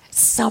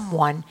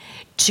someone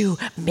to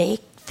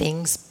make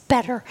things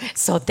better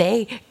so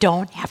they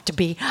don't have to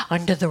be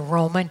under the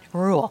Roman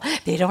rule.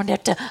 They don't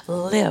have to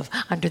live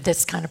under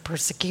this kind of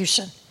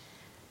persecution.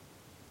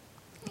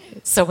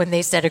 So when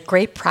they said a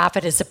great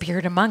prophet has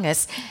appeared among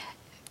us,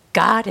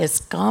 God has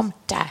come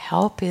to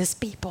help his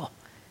people.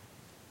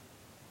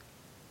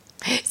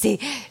 See,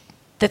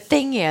 the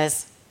thing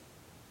is,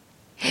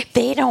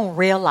 they don't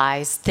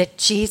realize that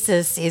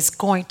Jesus is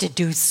going to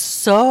do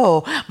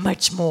so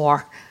much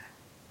more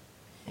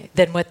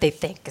than what they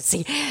think.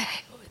 See,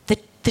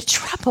 the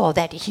trouble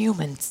that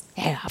humans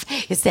have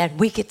is that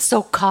we get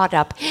so caught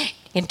up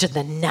into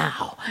the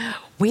now.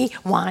 We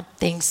want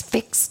things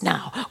fixed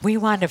now. We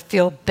want to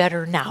feel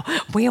better now.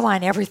 We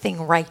want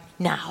everything right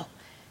now.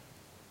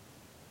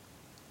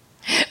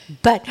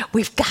 But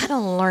we've got to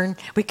learn,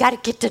 we've got to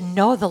get to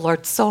know the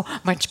Lord so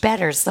much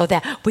better so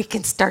that we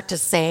can start to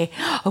say,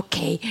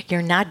 okay,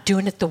 you're not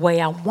doing it the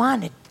way I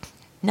want it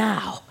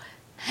now.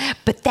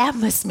 But that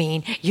must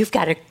mean you've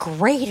got a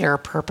greater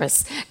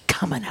purpose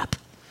coming up.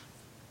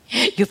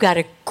 You've got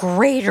a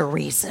greater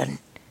reason.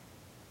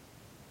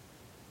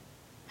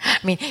 I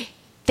mean,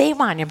 they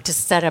want him to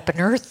set up an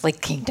earthly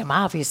kingdom,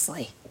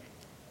 obviously.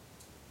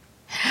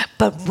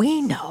 But we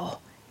know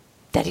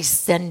that he's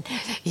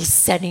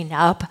setting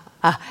up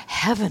a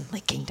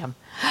heavenly kingdom,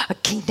 a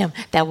kingdom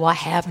that will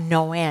have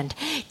no end.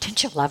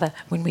 Didn't you love it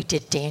when we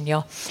did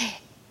Daniel?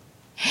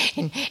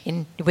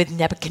 With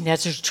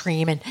Nebuchadnezzar's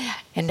dream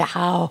and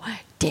how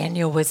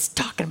Daniel was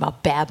talking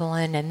about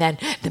Babylon and then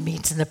the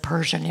Medes and the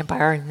Persian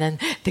Empire and then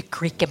the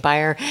Greek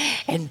Empire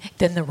and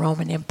then the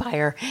Roman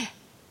Empire.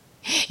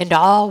 And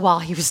all while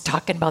he was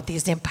talking about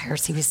these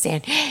empires, he was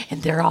saying,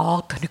 and they're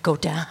all going to go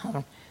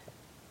down.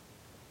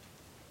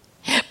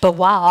 But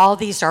while all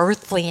these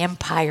earthly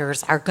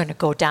empires are going to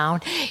go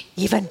down,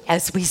 even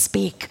as we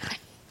speak,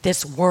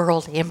 this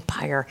world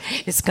empire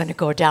is going to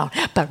go down.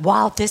 But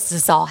while this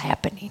is all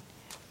happening,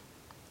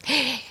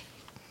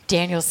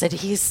 Daniel said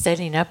he's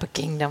setting up a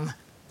kingdom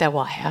that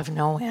will have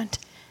no end.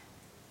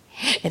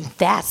 And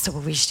that's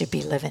what we should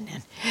be living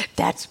in.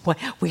 That's what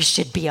we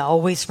should be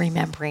always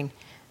remembering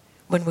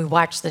when we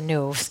watch the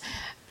news,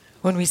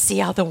 when we see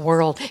how the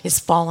world is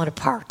falling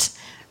apart.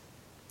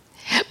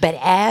 But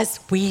as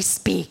we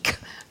speak,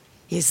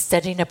 he's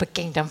setting up a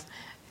kingdom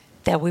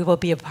that we will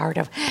be a part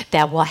of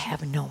that will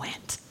have no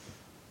end.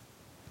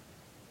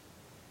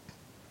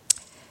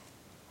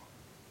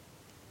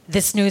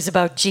 This news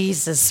about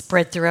Jesus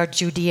spread throughout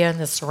Judea and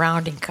the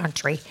surrounding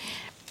country.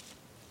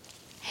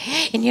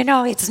 And you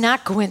know, it's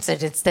not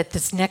coincidence that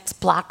this next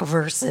block of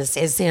verses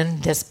is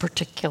in this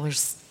particular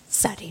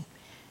setting.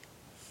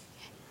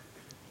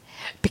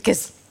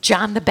 Because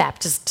John the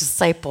Baptist's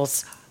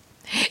disciples,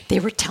 they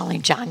were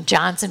telling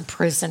John's in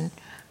prison,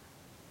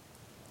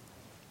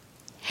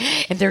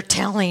 and they're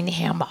telling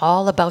him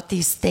all about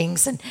these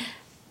things and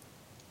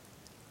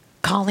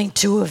calling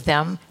two of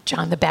them.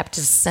 John the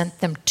Baptist sent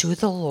them to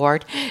the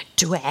Lord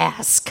to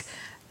ask,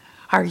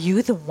 are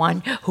you the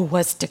one who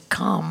was to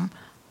come,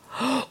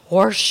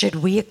 or should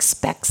we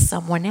expect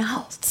someone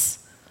else?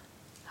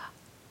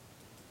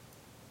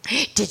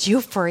 Did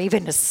you for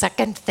even a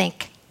second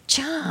think,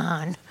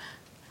 John,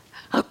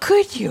 how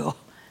could you?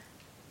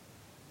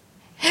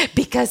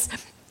 Because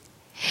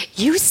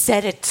you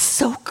said it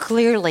so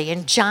clearly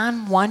in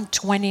John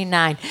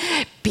 1:29,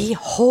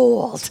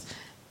 behold,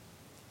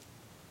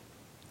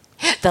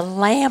 the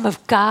Lamb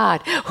of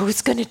God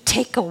who's going to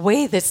take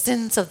away the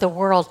sins of the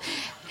world.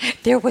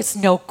 There was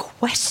no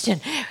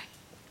question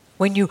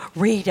when you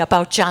read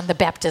about John the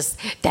Baptist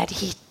that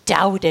he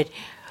doubted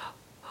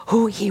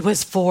who he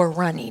was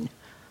forerunning.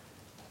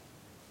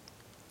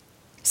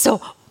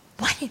 So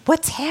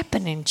what's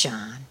happening,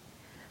 John?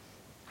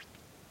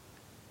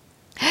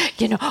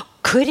 You know,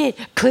 could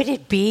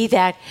it be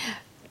that,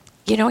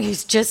 you know,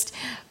 he's just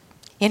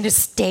in a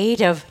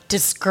state of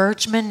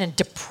discouragement and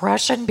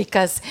depression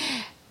because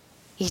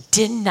he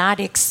did not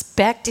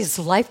expect his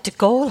life to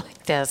go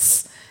like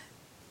this?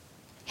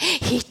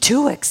 He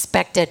too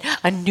expected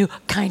a new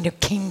kind of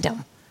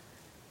kingdom.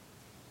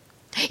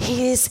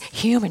 He is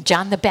human.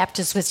 John the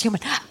Baptist was human.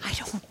 I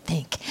don't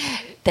think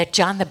that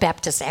John the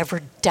Baptist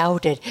ever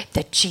doubted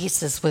that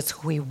Jesus was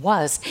who he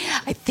was.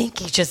 I think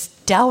he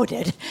just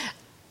doubted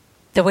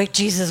the way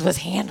Jesus was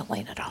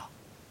handling it all.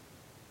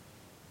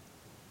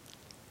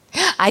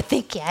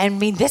 I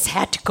mean, this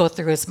had to go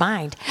through his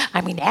mind.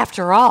 I mean,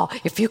 after all,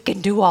 if you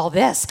can do all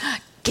this,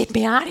 get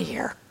me out of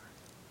here.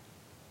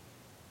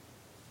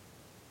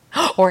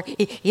 Or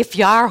if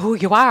you are who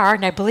you are,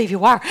 and I believe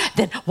you are,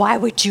 then why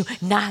would you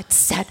not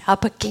set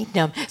up a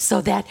kingdom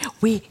so that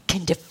we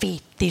can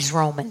defeat these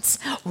Romans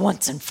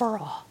once and for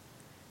all?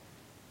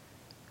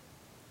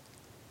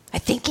 I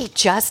think he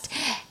just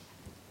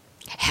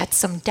had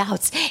some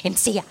doubts. And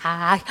see,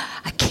 I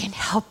can't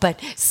help but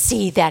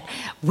see that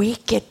we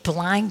get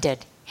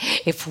blinded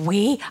if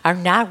we are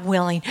not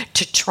willing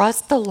to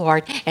trust the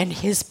Lord and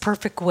his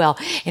perfect will,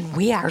 and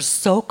we are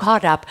so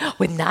caught up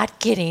with not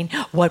getting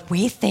what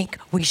we think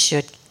we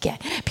should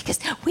get. Because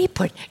we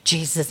put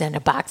Jesus in a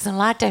box, and a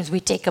lot of times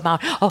we take him out.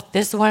 Oh,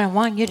 this is what I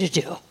want you to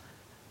do.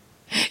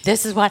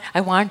 This is what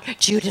I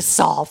want you to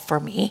solve for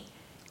me.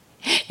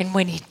 And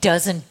when he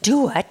doesn't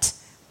do it,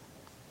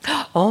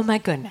 oh my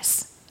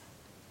goodness.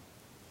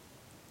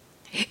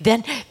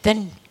 Then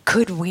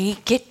could we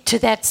get to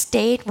that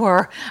state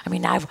where, I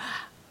mean, all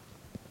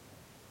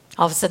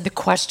of a sudden the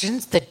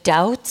questions, the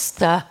doubts,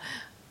 the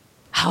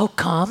how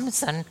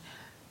comes, and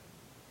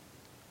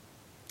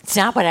It's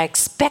not what I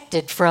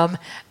expected from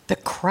the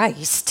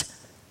Christ.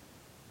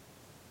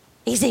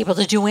 He's able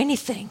to do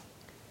anything.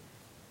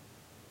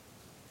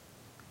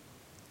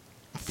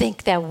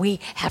 Think that we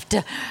have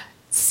to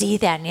see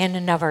that in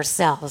and of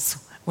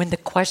ourselves when the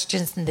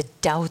questions and the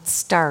doubts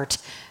start.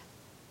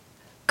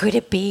 Could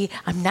it be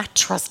I'm not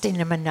trusting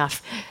him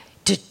enough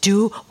to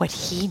do what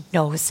he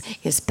knows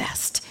is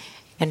best?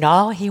 And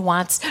all he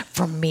wants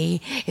from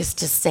me is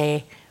to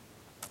say,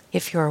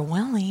 if you're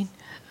willing,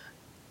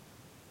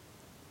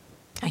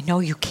 I know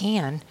you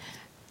can,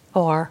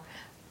 or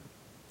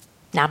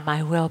not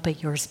my will,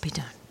 but yours be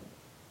done.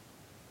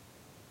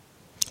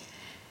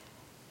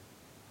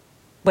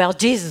 Well,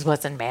 Jesus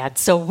wasn't mad,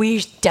 so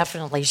we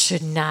definitely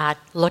should not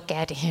look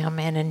at him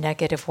in a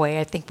negative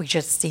way. I think we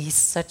just see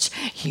such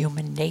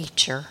human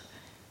nature.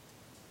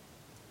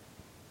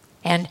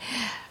 And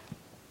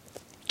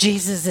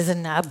Jesus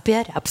isn't a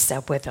bit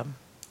upset with him.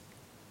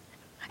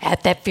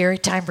 At that very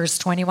time, verse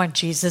 21,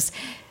 Jesus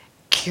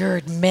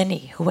cured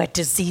many who had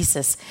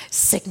diseases,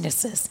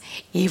 sicknesses,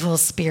 evil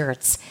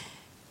spirits,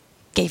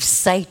 gave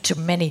sight to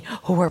many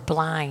who were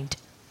blind.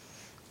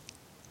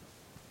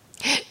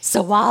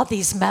 So while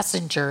these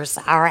messengers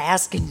are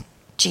asking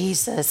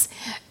Jesus,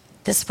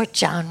 this is what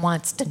John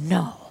wants to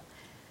know.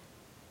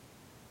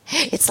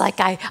 It's like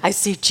I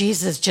see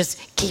Jesus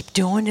just keep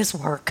doing his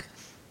work.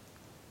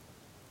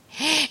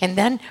 And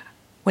then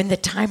when the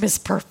time is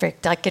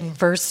perfect, like in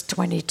verse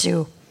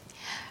 22,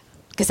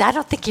 because I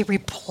don't think he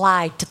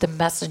replied to the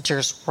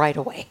messengers right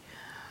away.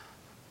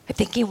 I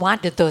think he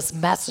wanted those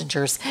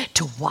messengers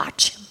to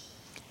watch him.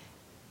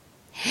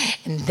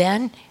 And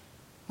then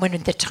when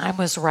the time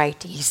was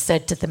right, he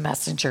said to the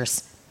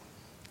messengers,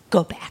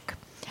 go back.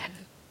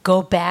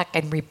 Go back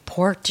and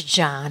report to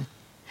John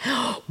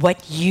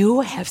what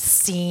you have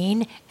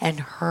seen and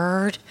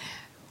heard,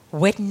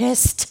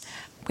 witnessed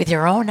with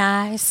your own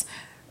eyes,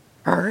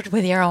 heard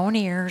with your own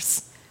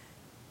ears.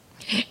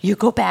 You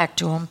go back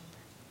to him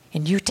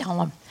and you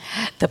tell him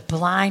the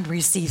blind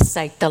receive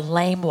sight, the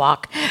lame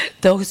walk,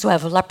 those who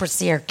have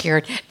leprosy are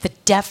cured, the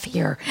deaf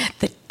hear,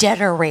 the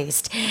dead are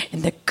raised,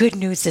 and the good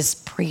news is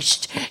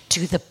preached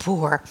to the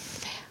poor.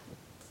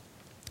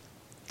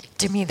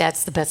 To me,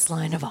 that's the best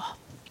line of all.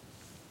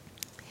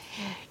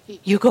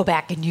 You go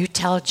back and you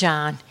tell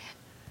John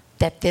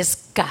that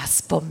this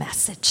gospel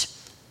message,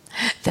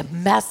 the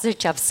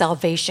message of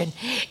salvation,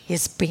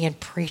 is being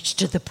preached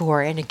to the poor.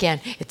 And again,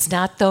 it's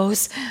not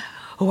those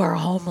who are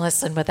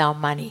homeless and without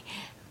money.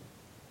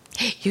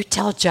 You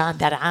tell John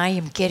that I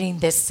am getting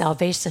this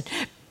salvation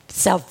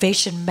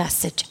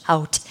message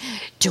out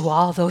to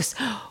all those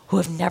who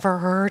have never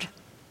heard.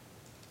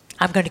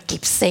 I'm going to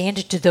keep saying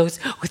it to those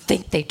who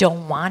think they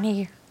don't want to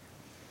hear.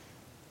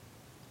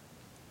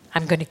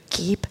 I'm going to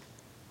keep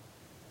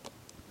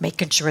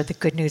making sure the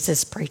good news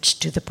is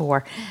preached to the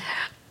poor.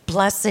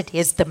 Blessed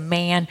is the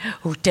man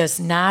who does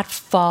not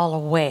fall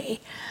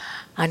away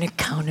on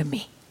account of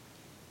me.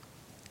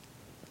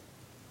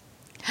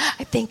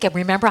 I think, and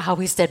remember how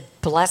we said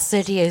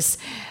blessed is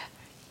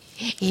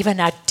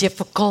even a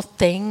difficult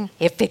thing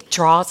if it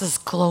draws us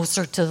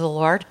closer to the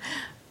Lord?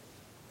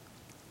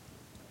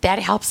 That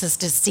helps us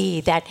to see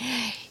that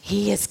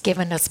he has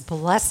given us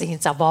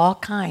blessings of all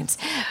kinds,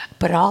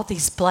 but all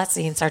these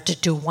blessings are to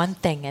do one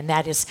thing, and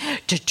that is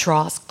to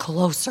draw us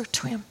closer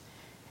to him.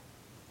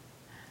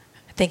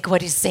 I think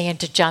what he's saying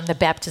to John the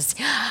Baptist,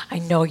 I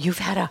know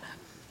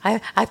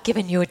I've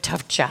given you a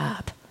tough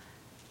job.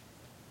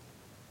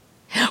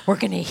 We're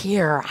going to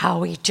hear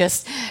how he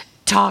just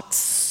talked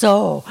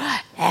so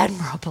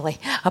admirably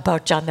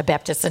about John the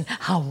Baptist and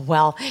how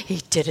well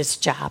he did his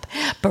job.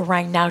 But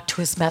right now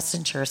to his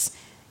messengers,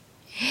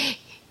 he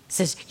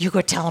says, you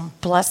go tell him,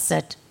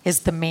 blessed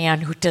is the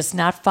man who does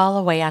not fall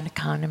away on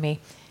account of me.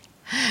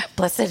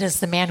 Blessed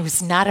is the man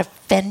who's not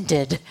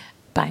offended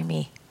by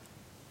me.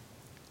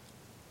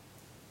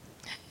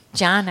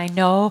 John, I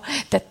know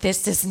that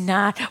this is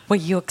not what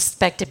you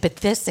expected, but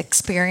this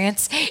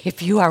experience,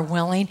 if you are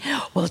willing,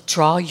 will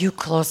draw you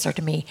closer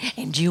to me,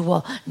 and you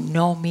will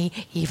know me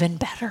even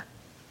better.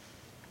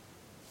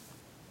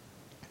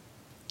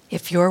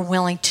 If you're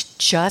willing to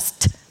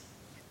just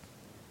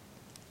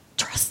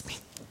trust me,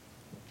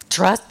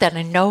 trust that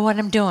I know what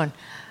I'm doing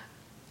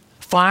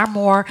far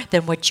more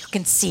than what you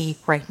can see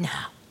right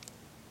now.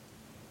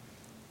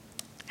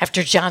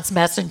 After John's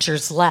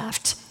messengers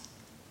left,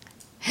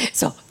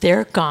 so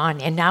they're gone,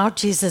 and now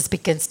Jesus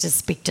begins to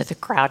speak to the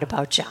crowd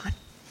about John.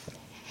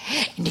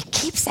 And he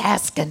keeps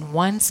asking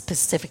one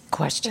specific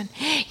question.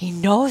 He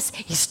knows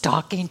he's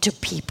talking to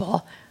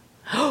people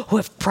who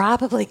have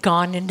probably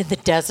gone into the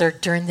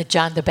desert during the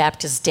John the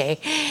Baptist day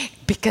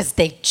because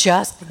they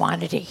just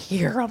wanted to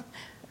hear him,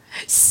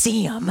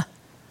 see him,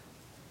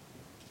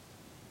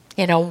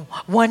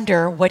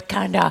 wonder what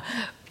kind of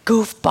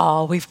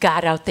goofball we've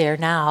got out there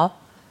now.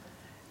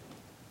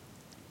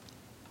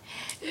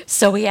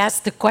 So he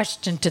asked the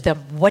question to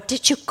them, what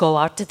did you go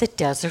out to the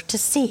desert to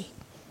see?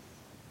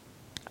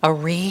 A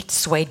reed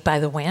swayed by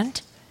the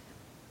wind?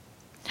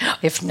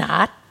 If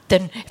not,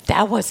 then if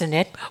that wasn't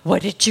it,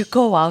 what did you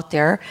go out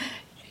there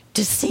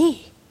to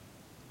see?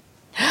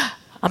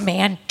 A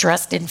man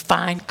dressed in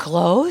fine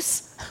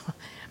clothes?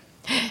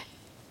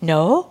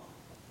 No.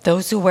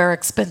 Those who wear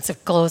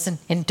expensive clothes and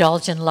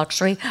indulge in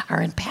luxury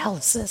are in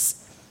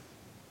palaces.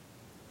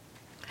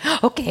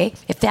 Okay,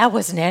 if that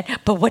wasn't it,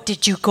 but what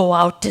did you go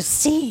out to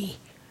see?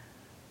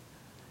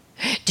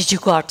 Did you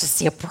go out to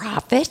see a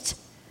prophet?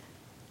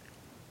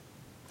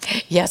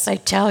 Yes, I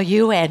tell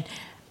you, and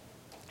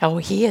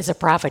he is a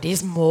prophet.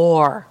 He's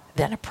more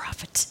than a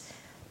prophet.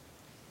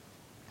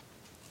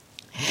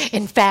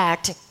 In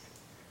fact,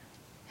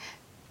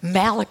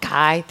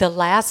 Malachi, the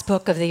last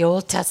book of the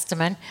Old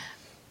Testament,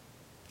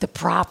 the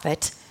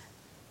prophet,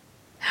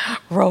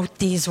 wrote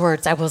these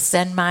words, I will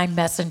send my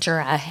messenger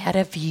ahead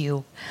of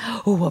you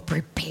who will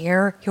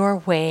prepare your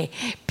way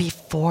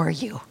before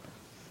you.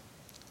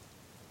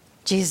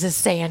 Jesus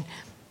saying,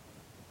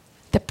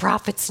 the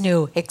prophets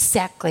knew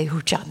exactly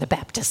who John the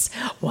Baptist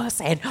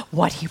was and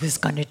what he was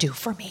going to do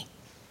for me.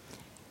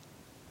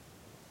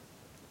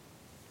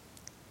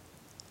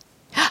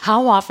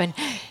 How often,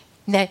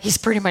 he's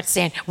pretty much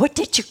saying, what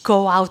did you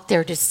go out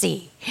there to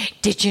see?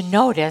 Did you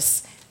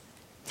notice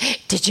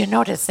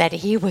that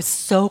he was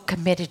so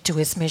committed to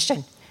his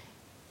mission?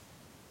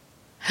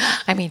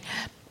 I mean,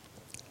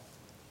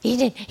 he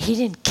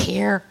didn't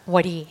care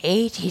what he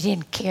ate. He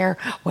didn't care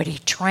what he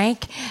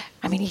drank.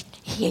 I mean,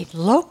 he ate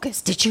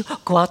locusts. Did you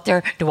go out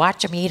there to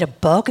watch him eat a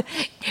bug?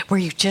 Were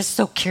you just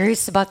so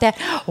curious about that?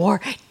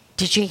 Or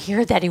did you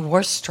hear that he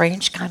wore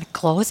strange kind of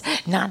clothes,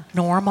 not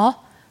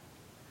normal?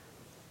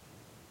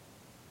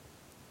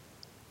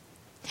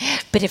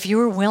 But if you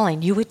were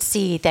willing, you would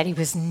see that he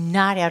was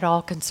not at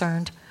all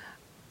concerned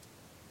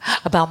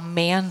about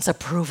man's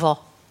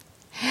approval.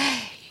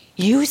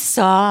 You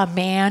saw a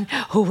man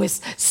who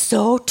was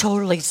so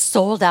totally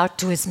sold out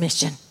to his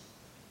mission.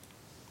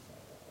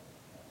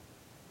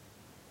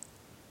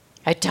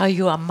 I tell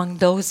you, among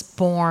those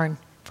born,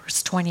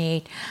 verse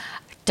 28,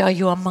 I tell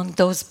you, among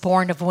those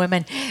born of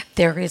women,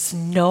 there is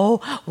no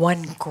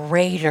one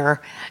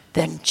greater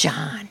than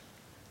John.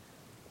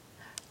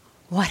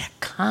 What a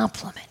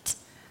compliment.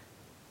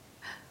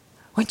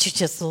 Wouldn't you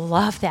just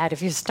love that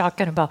if he was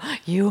talking about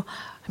you?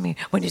 I mean,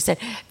 when you said,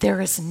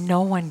 there is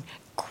no one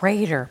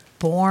greater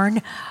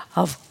born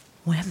of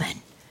women.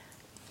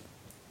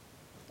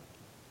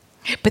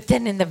 But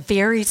then in the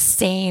very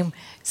same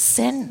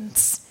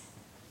sentence,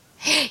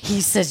 he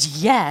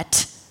says,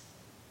 yet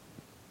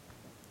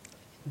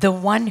the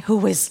one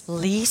who is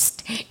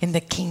least in the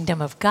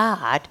kingdom of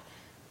God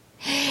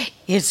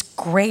is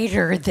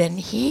greater than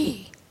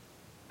he.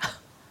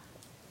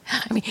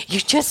 I mean,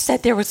 you just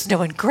said there was no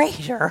one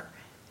greater.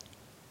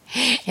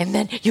 And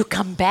then you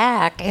come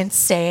back and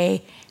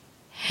say,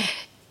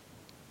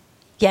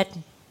 yet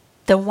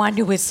the one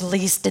who is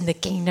least in the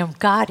kingdom of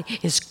God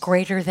is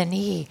greater than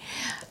he.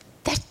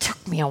 That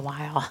took me a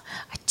while.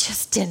 I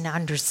just didn't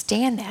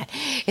understand that.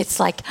 It's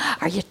like,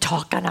 are you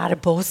talking out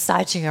of both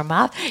sides of your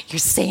mouth? You're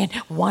saying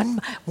one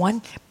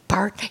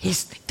part,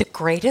 he's the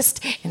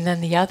greatest, and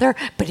then the other,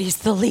 but he's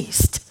the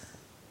least.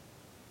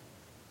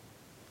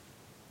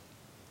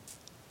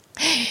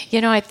 You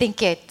know, I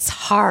think it's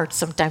hard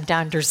sometimes to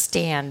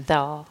understand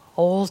the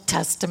Old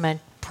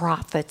Testament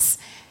prophets.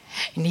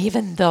 And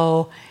even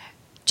though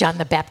John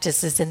the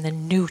Baptist is in the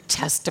New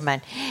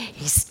Testament,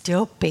 he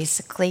still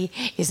basically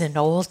is an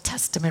Old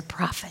Testament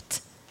prophet.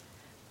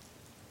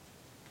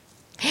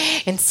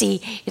 And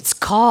see, it's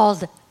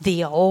called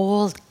the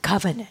Old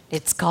Covenant.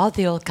 It's called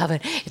the Old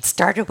Covenant. It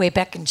started way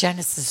back in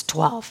Genesis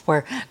 12,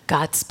 where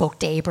God spoke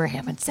to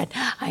Abraham and said,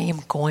 I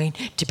am going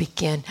to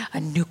begin a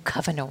new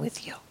covenant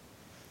with you.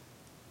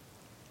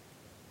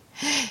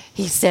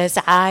 He says,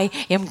 I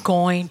am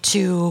going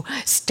to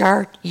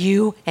start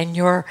you and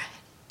your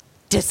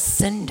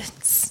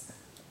descendants,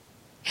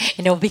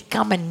 and it will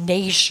become a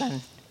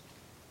nation.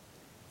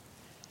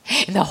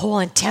 And the whole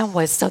intent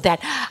was so that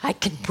I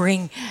can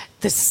bring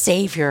the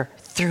Savior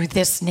through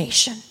this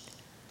nation.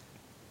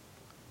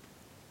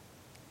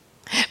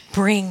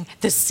 Bring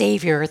the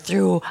Savior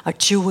through a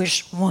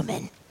Jewish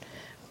woman.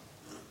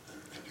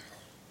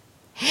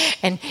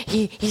 And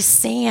he's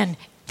saying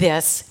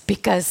this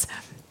because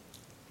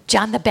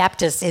John the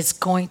Baptist is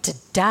going to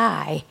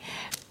die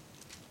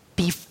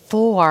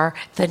before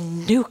the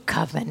new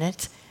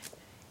covenant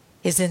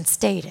is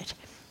instated.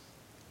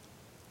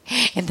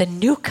 In the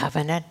new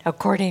covenant,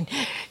 according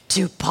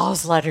to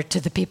Paul's letter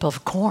to the people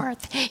of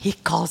Corinth, he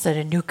calls it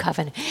a new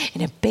covenant.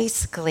 And it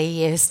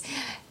basically is,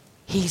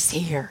 he's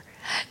here.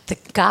 The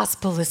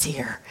gospel is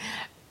here.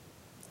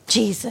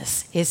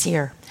 Jesus is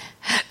here.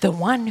 The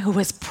one who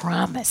was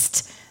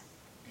promised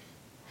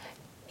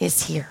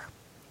is here.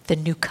 The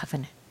new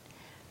covenant.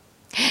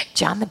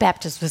 John the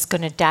Baptist was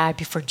going to die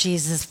before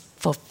Jesus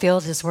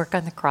fulfilled his work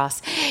on the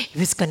cross. He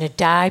was going to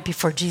die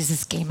before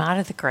Jesus came out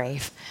of the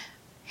grave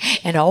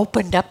and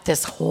opened up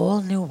this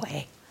whole new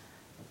way.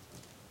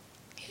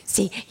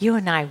 See, you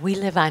and I, we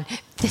live on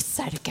this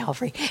side of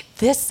Calvary,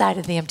 this side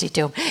of the empty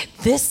tomb,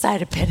 this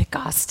side of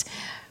Pentecost.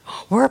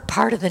 We're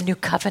part of the new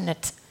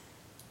covenant.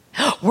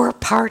 We're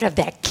part of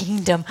that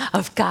kingdom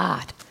of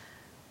God.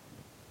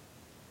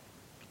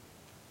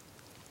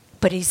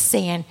 But he's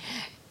saying,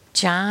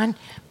 John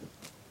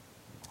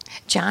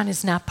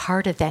is not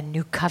part of that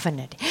new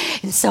covenant.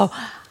 And so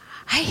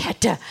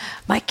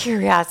my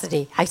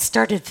curiosity, I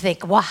started to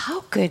think, well,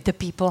 how could the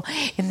people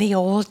in the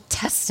Old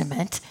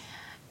Testament,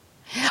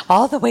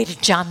 all the way to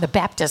John the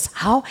Baptist,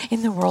 how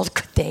in the world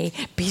could they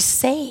be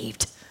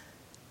saved?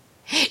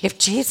 If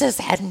Jesus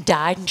hadn't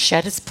died and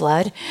shed his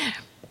blood,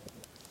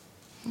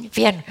 if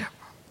he hadn't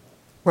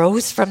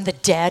rose from the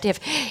dead,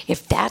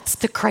 if that's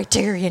the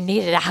criteria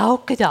needed, how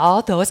could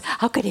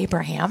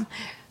Abraham,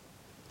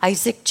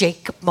 Isaac,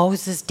 Jacob,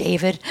 Moses,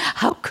 David,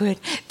 how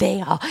could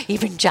they all,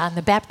 even John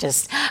the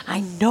Baptist? I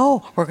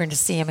know we're going to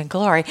see him in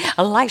glory.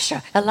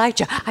 Elijah,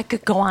 I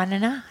could go on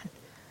and on.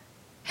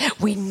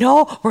 We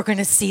know we're going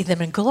to see them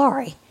in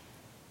glory.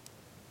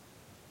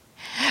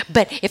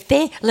 But if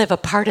they live a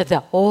part of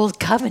the old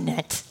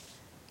covenant,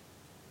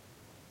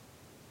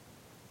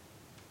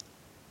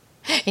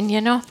 and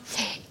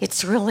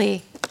it's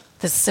really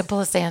the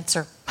simplest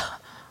answer.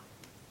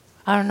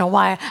 I don't know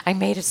why I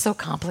made it so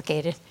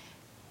complicated.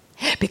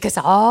 Because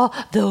all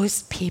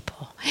those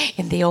people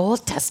in the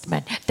Old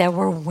Testament that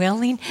were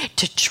willing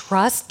to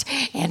trust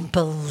and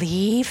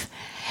believe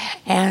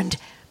and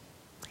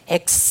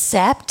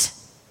accept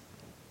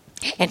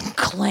and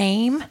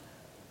claim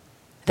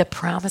the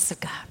promise of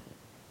God.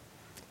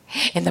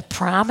 And the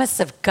promise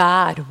of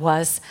God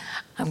was,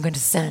 I'm going to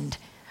send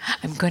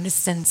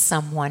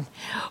someone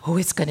who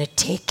is going to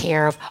take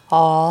care of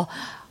all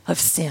of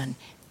sin,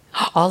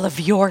 all of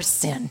your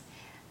sin.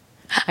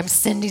 I'm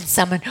sending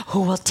someone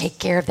who will take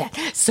care of that.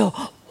 So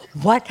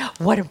what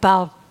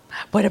about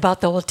the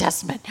Old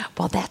Testament?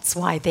 Well, that's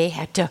why they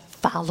had to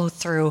follow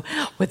through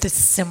with the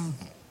symbolism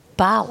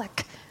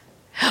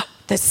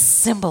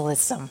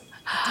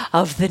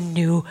of the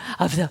New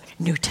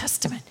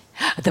Testament,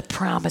 the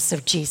promise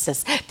of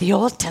Jesus. The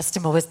Old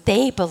Testament was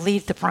they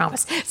believed the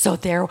promise. So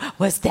there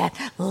was that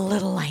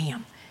little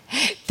lamb.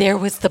 There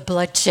was the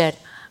bloodshed.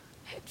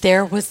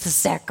 There was the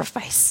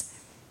sacrifice.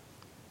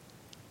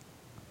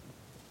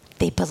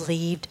 They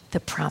believed the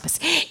promise.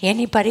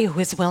 Anybody who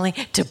was willing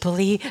to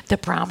believe the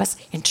promise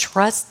and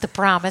trust the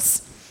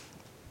promise,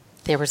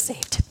 they were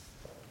saved.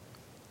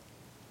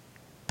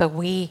 But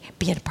we,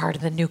 being part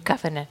of the new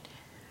covenant,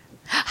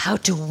 how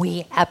do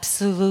we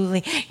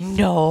absolutely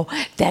know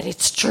that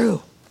it's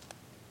true?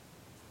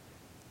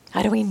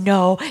 How do we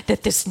know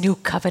that this new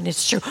covenant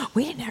is true?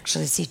 We didn't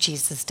actually see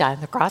Jesus die on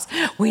the cross.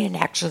 We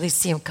didn't actually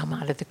see him come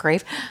out of the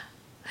grave.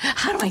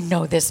 How do I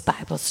know this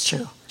Bible's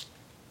true?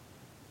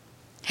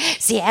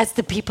 See, as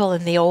the people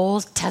in the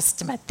Old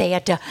Testament, they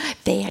had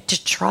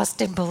to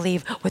trust and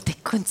believe what they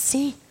couldn't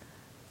see.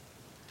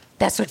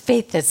 That's what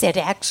faith is. They had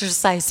to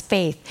exercise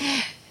faith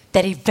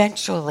that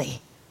eventually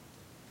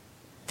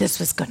this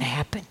was going to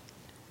happen.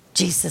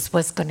 Jesus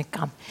was going to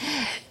come.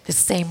 The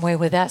same way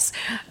with us.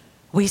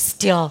 We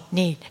still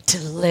need to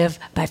live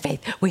by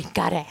faith. We've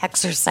got to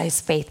exercise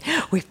faith.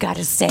 We've got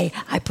to say,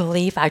 I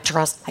believe, I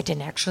trust. I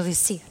didn't actually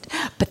see it,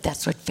 but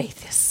that's what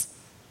faith is.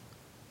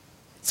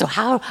 So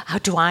how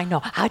do I know?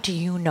 How do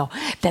you know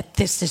that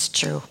this is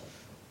true?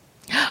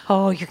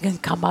 Oh, you're going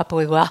to come up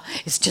with, well,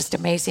 it's just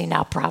amazing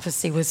how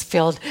prophecy was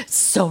filled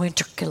so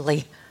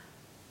intricately.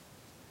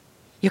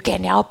 You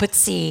can't help but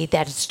see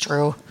that it's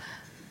true.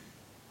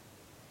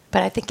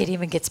 But I think it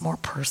even gets more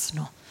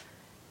personal.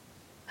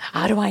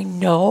 How do I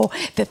know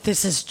that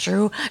this is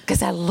true?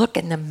 Because I look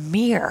in the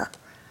mirror.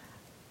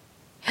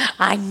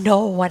 I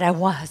know what I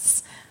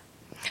was.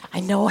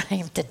 I know what I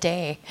am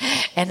today.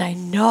 And I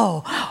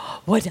know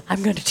what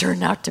I'm going to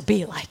turn out to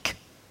be like.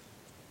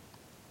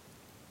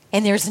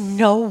 And there's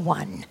no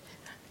one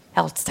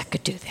else that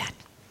could do that.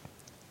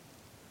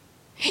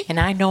 And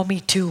I know me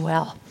too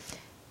well.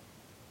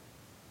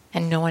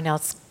 And no one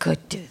else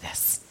could do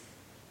this.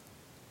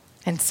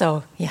 And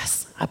so,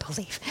 yes, I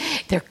believe.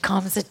 There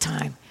comes a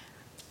time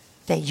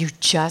that you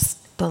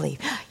just believe.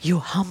 You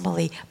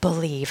humbly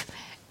believe.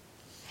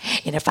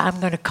 And if I'm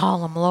going to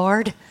call him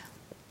Lord,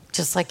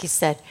 just like he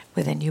said,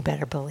 well, then you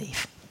better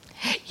believe.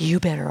 You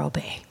better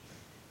obey.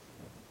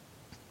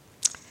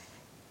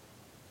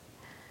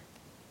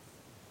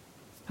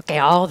 Okay,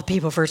 all the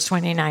people, verse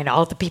 29,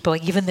 all the people,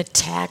 even the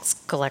tax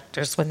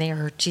collectors, when they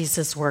heard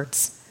Jesus'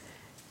 words,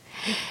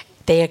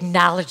 they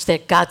acknowledged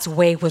that God's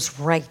way was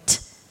right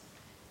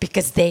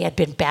because they had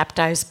been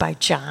baptized by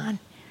John.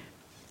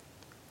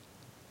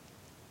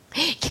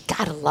 You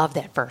gotta love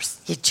that verse.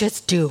 You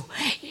just do.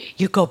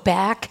 You go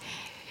back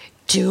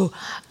to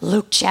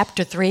Luke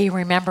chapter 3.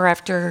 Remember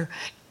after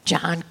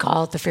John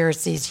called the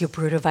Pharisees, you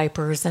brood of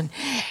vipers, and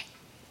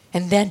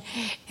then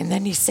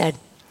he said,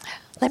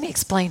 let me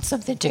explain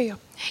something to you.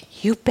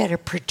 You better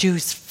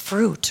produce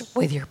fruit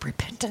with your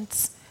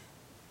repentance.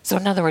 So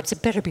in other words,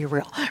 it better be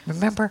real.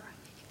 Remember,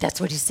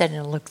 that's what he said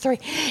in Luke 3.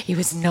 He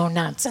was no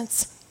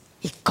nonsense.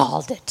 He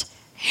called it.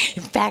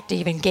 In fact, he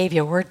even gave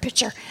you a word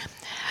picture.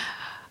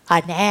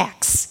 An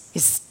axe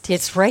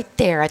is right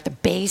there at the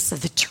base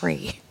of the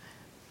tree.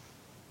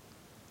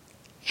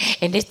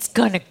 And it's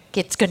gonna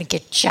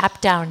get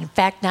chopped down. In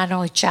fact, not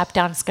only chopped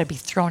down, it's gonna be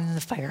thrown in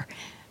the fire.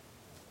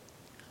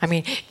 I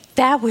mean,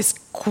 that was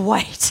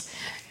quite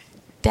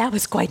That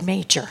was quite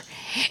major.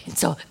 And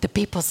so the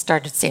people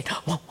started saying,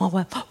 well,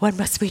 what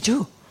must we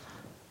do?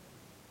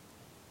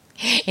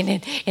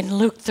 And in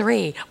Luke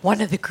 3,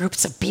 one of the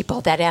groups of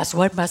people that asked,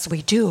 what must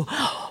we do,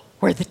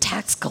 were the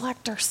tax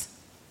collectors.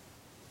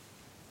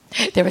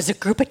 There was a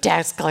group of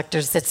tax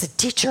collectors that said,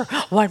 teacher,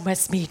 what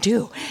must we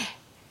do?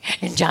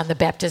 And John the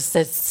Baptist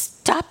says,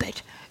 stop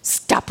it.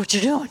 Stop what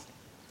you're doing.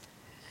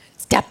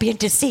 Stop being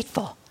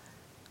deceitful.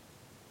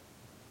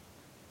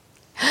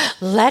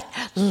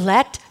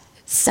 Let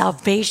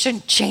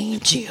salvation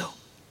change you.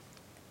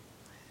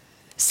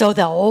 So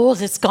the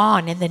old is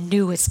gone and the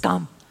new has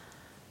come.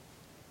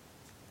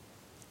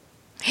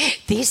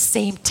 These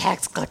same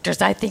tax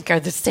collectors, I think, are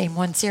the same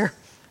ones here.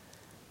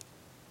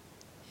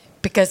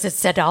 Because it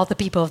said all the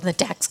people in the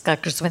tax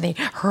collectors, when they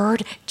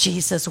heard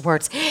Jesus'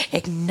 words,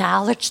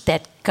 acknowledged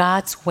that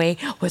God's way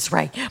was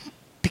right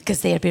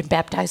because they had been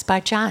baptized by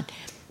John.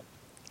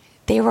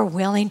 They were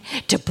willing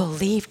to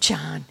believe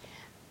John.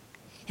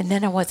 And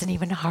then it wasn't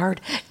even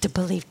hard to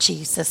believe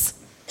Jesus.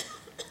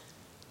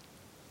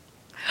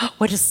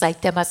 What a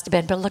sight that must have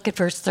been. But look at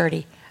verse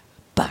 30.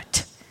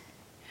 But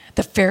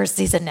the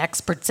Pharisees and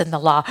experts in the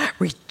law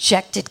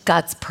rejected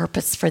God's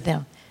purpose for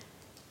them.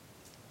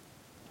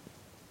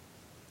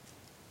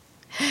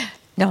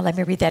 No, let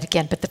me read that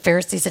again. But the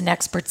Pharisees and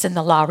experts in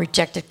the law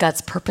rejected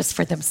God's purpose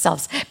for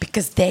themselves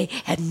because they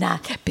had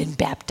not been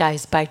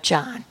baptized by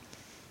John.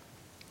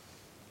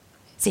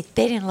 See,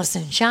 they didn't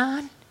listen to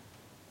John.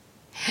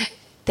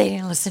 They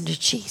didn't listen to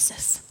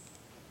Jesus.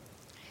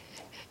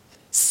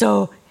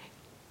 So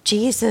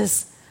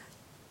Jesus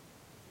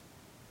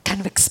kind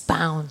of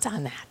expounds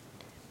on that.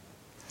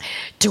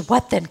 To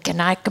what then can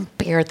I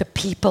compare the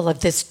people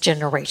of this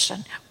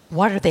generation?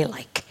 What are they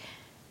like?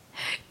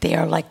 They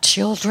are like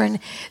children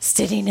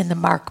sitting in the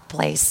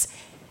marketplace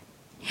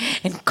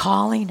and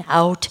calling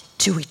out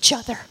to each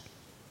other.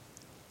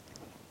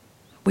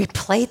 We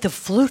played the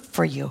flute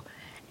for you,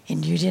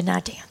 and you did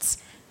not dance.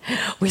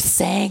 We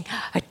sang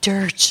a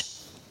dirge,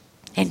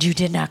 and you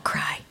did not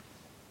cry.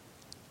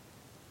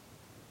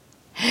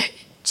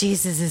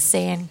 Jesus is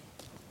saying,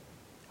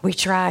 we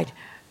tried.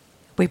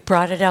 We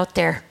brought it out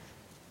there,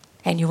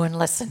 and you wouldn't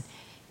listen.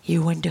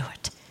 You wouldn't do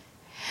it.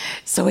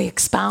 So he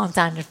expounds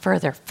on it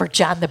further. For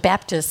John the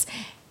Baptist,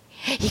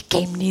 he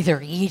came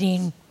neither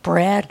eating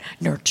bread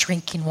nor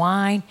drinking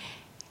wine.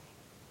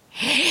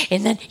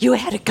 And then you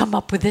had to come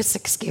up with this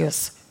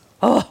excuse.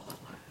 Oh,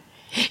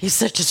 he's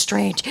such a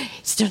strange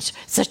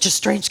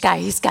guy.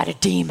 He's got a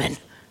demon.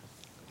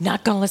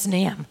 Not going to listen to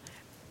him.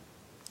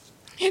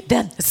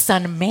 Then the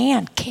Son of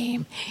Man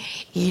came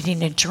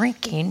eating and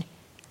drinking.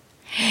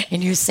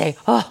 And you say,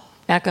 oh,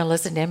 not going to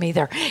listen to him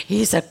either.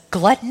 He's a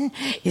glutton.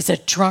 He's a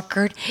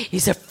drunkard.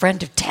 He's a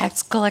friend of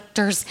tax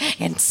collectors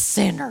and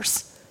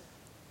sinners.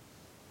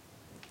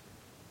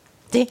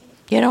 See,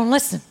 you don't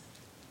listen.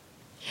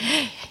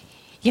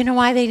 You know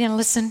why they didn't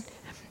listen?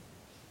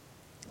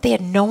 They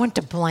had no one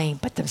to blame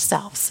but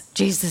themselves.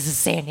 Jesus is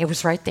saying it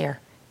was right there.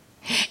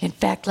 In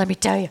fact, let me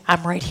tell you,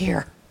 I'm right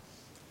here.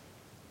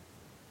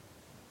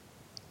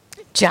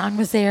 John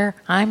was there.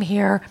 I'm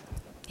here.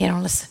 You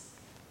don't listen.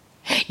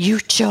 You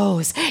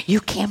chose.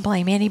 You can't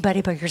blame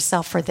anybody but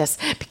yourself for this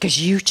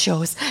because you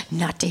chose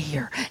not to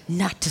hear,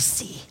 not to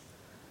see.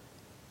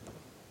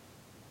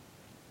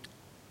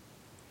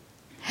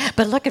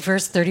 But look at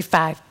verse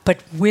 35.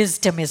 But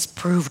wisdom is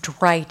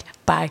proved right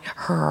by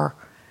her,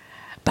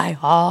 by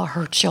all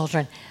her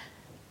children.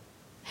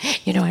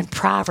 You know, in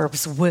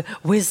Proverbs,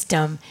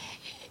 wisdom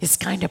is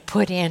kind of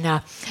put in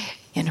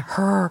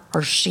her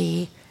or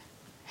she.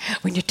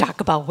 When you talk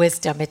about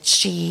wisdom, it's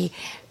she,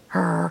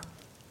 her.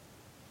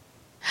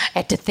 I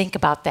had to think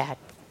about that.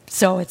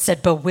 So it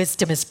said, but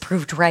wisdom is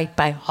proved right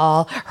by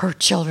all her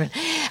children.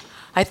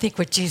 I think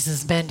what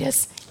Jesus meant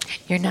is,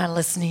 you're not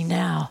listening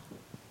now.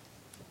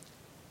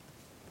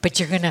 But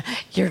you're gonna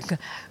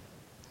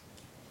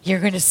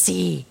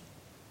see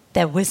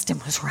that wisdom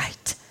was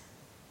right.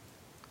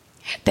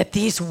 That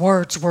these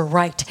words were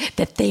right,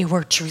 that they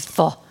were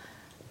truthful.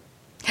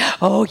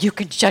 Oh, you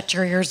can shut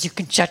your ears, you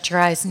can shut your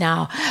eyes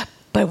now.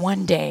 But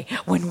one day,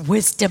 when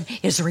wisdom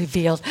is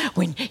revealed,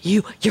 when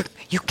you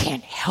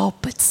can't help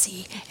but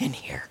see and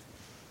hear.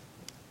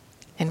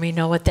 And we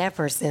know what that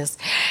verse is.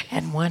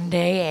 And one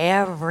day,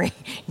 every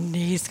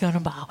knee's going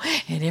to bow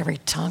and every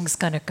tongue's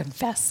going to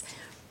confess.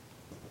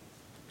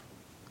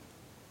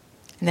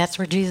 And that's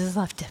where Jesus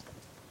left it.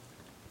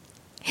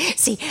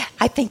 See,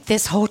 I think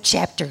this whole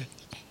chapter,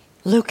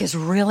 Luke is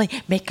really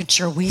making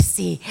sure we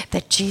see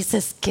that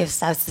Jesus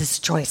gives us this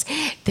choice.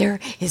 There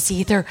is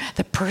either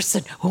the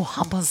person who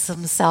humbles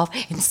themselves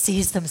and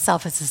sees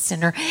themselves as a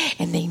sinner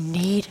and they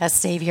need a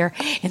Savior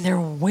and they're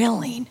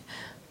willing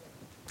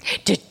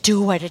to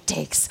do what it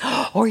takes.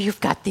 Or you've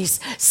got these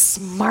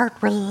smart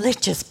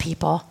religious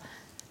people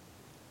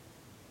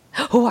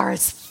who are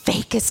as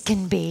fake as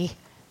can be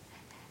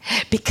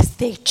because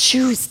they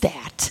choose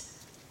that.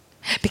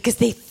 Because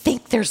they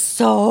think they're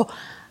so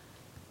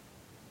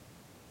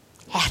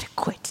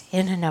adequate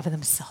in and of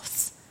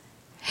themselves.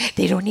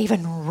 They don't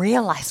even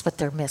realize what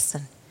they're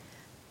missing.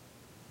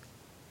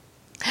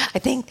 I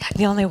think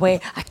the only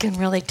way I can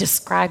really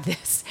describe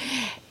this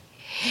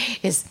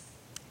is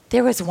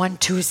there was one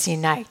Tuesday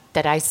night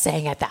that I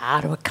sang at the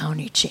Ottawa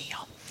County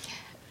Jail.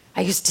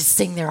 I used to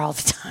sing there all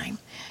the time.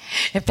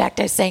 In fact,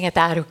 I sang at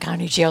the Ottawa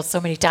County Jail so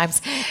many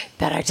times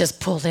that I just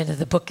pulled into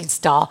the booking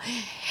stall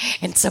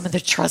and some of the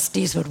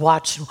trustees would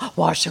wash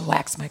and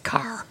wax my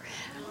car.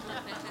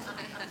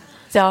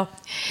 So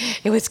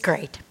it was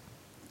great.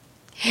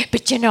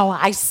 But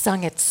I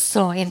sung it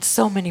in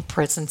so many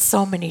prisons,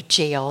 so many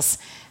jails.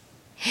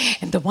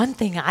 And the one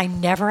thing I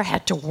never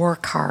had to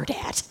work hard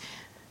at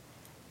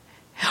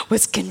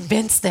was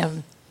convince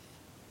them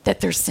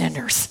that they're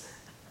sinners.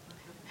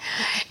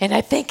 And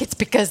I think it's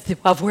because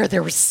of where they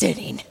were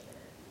sitting.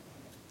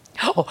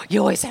 Oh, you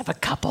always have a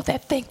couple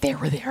that think they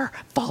were there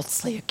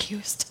falsely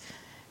accused.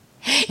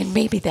 And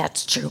maybe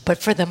that's true, but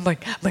for the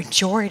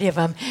majority of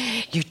them,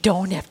 you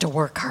don't have to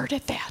work hard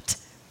at that.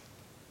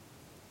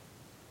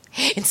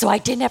 And so I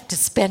didn't have to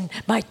spend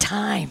my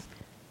time.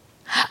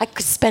 I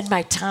could spend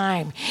my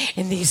time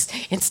in these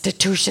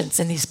institutions,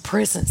 in these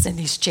prisons, in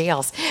these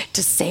jails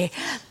to say,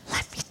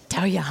 let me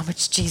tell you how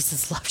much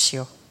Jesus loves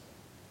you.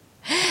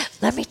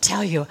 Let me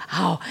tell you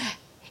how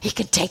he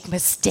can take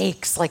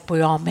mistakes like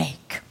we all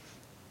make.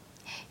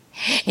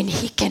 And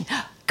he can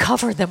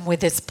cover them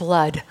with his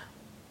blood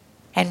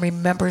and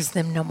remembers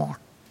them no more.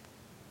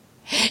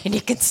 And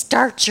you can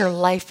start your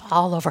life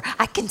all over.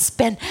 I can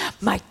spend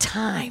my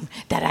time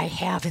that I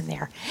have in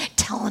there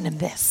telling him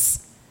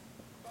this.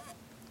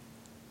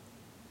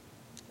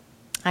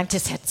 I've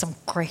just had some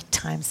great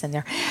times in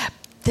there.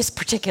 This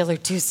particular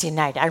Tuesday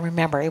night, I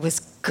remember it was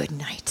good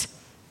night.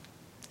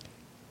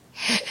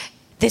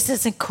 This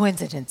isn't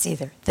coincidence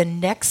either. The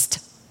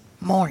next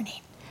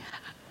morning,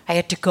 I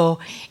had to go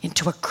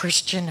into a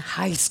Christian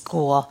high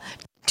school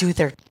to do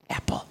their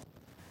chapel.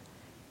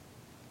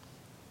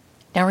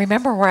 Now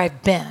remember where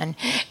I've been,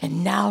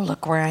 and now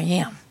look where I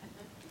am.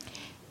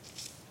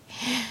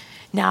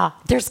 Now,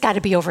 there's got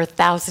to be over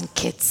 1,000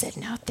 kids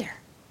sitting out there.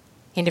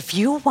 And if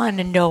you want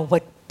to know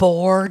what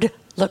bored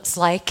looks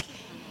like,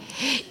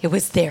 it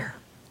was there.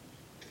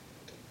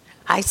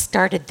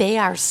 They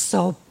are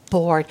so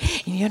bored.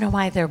 And you know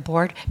why they're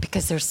bored?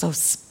 Because they're so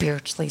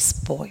spiritually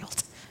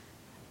spoiled.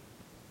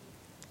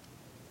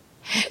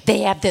 They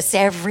have this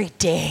every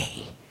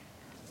day.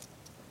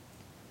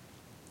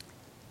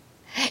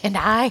 And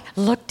I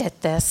looked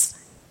at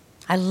this.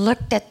 I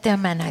looked at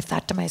them and I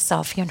thought to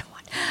myself, you know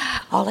what?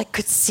 All I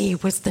could see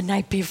was the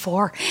night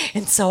before.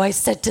 And so I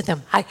said to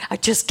them, I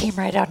just came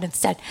right out and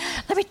said,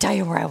 let me tell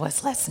you where I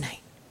was last night.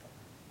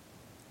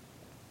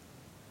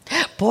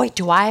 Boy,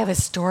 do I have a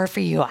story for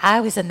you. I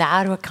was in the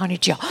Ottawa County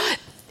Jail.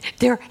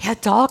 Their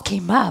heads all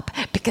came up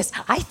because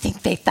I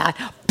think they thought,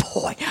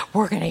 boy,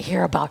 we're going to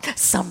hear about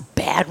some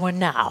bad one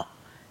now.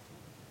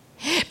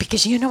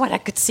 Because you know what I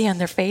could see on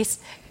their face?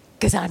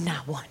 Because I'm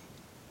not one.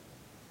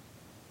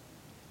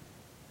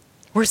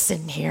 We're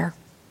sitting here.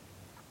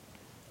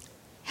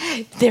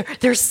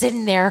 They're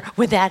sitting there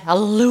with that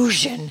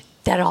illusion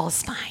that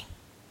all's fine.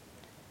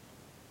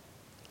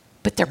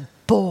 But they're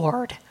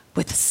bored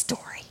with the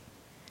story.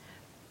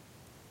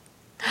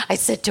 I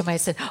said to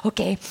him,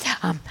 okay,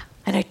 and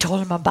I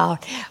told him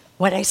about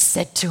what I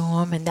said to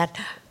him and that.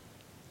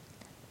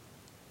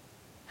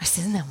 I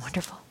said, isn't that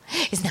wonderful?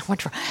 Isn't that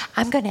wonderful?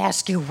 I'm going to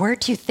ask you, where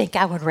do you think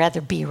I would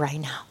rather be right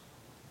now?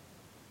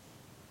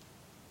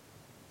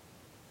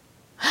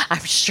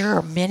 I'm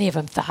sure many of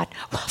them thought,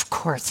 well, of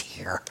course,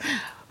 here.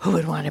 Who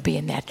would want to be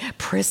in that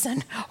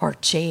prison or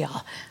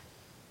jail?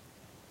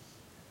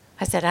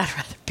 I said, I'd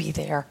rather be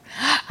there.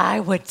 I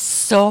would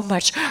so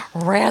much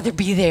rather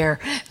be there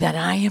than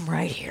I am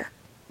right here.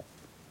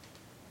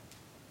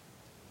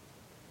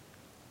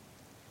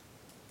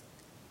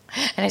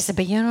 And I said,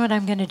 but you know what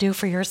I'm going to do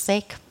for your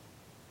sake?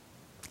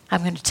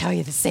 I'm going to tell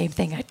you the same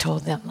thing I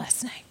told them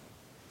last night.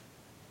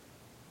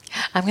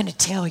 I'm going to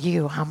tell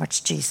you how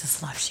much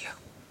Jesus loves you.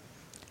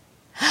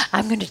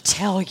 I'm going to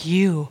tell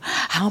you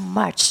how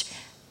much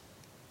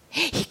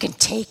he can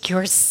take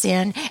your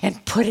sin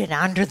and put it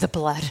under the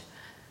blood.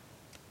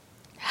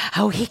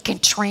 How he can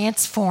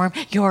transform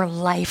your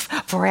life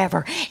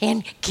forever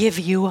and give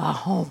you a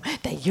home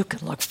that you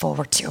can look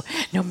forward to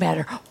no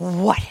matter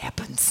what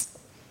happens.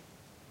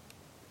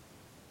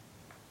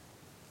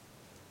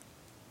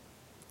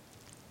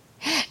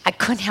 I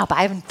couldn't help it.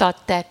 I haven't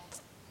thought that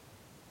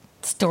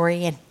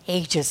story in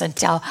ages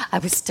until I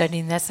was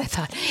studying this. I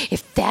thought,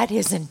 if that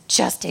isn't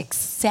just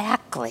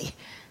exactly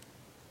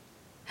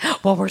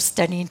what we're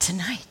studying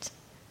tonight.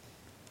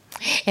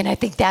 And I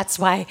think that's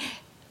why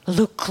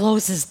Luke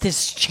closes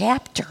this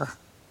chapter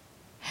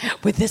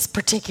with this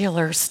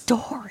particular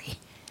story.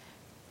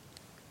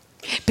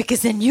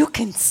 Because then you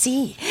can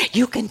see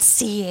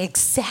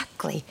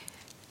exactly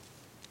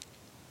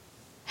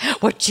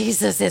what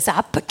Jesus is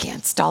up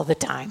against all the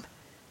time.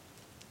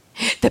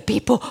 The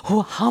people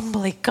who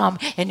humbly come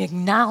and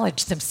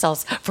acknowledge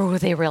themselves for who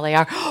they really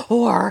are,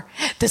 or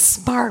the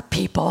smart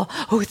people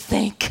who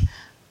think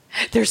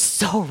they're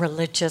so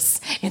religious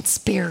and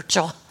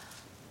spiritual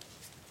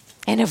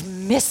and have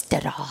missed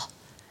it all.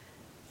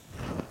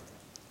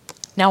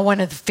 Now, one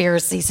of the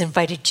Pharisees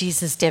invited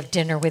Jesus to have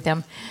dinner with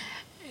him.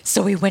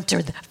 So he went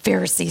to the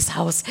Pharisee's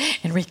house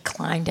and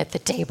reclined at the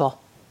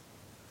table.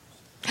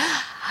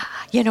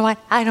 You know what?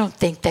 I don't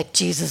think that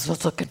Jesus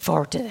was looking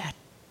forward to that.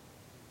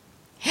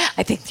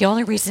 I think the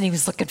only reason he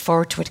was looking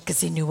forward to it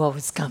because he knew what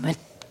was coming.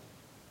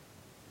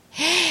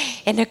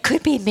 And it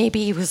could be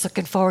maybe he was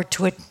looking forward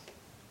to it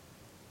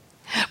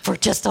for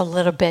just a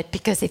little bit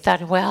because he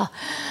thought, well,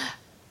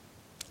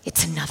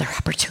 it's another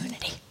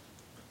opportunity.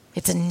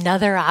 It's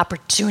another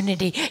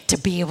opportunity to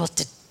be able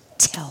to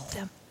tell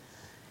them.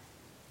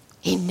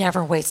 He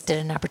never wasted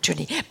an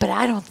opportunity. But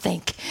I don't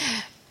think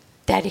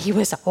that he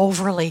was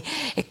overly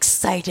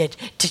excited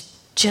to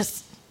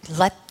just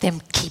let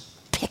them keep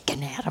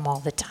picking at him all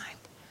the time.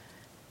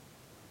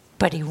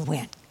 But he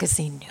went because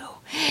he knew.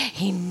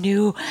 He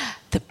knew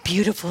the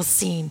beautiful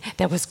scene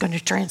that was going to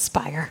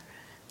transpire.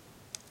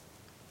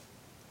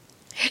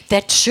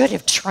 That should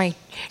have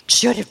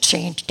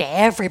changed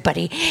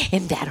everybody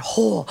in that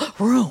whole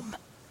room.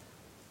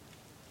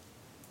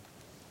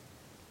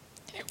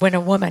 When a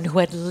woman who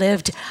had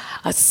lived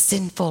a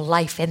sinful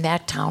life in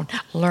that town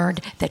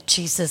learned that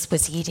Jesus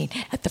was eating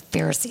at the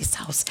Pharisee's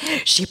house,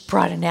 she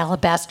brought an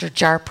alabaster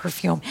jar of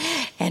perfume,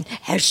 and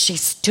as she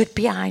stood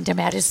behind him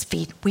at his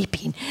feet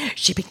weeping,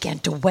 she began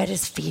to wet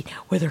his feet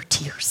with her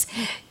tears.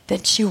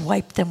 Then she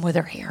wiped them with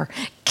her hair,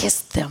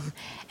 kissed them,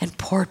 and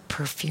poured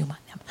perfume on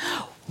them.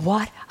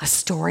 What a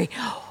story.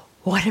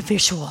 What a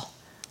visual.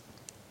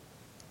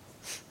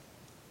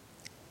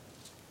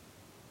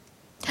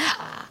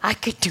 I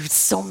could do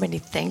so many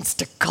things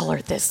to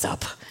color this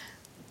up.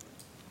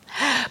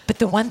 But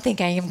the one thing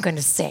I am going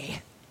to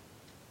say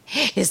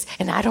is,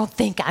 and I don't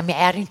think I'm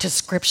adding to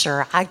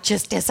scripture,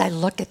 as I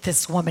look at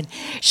this woman,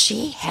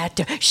 she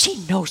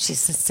knows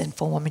she's a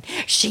sinful woman.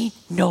 She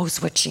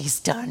knows what she's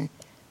done.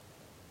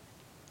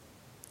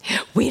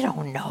 We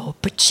don't know,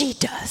 but she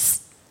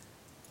does.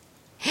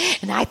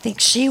 And I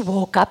think she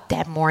woke up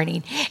that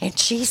morning and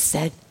she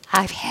said,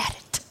 I've had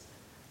it.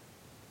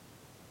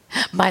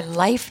 My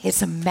life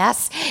is a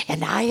mess,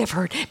 and I have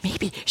heard,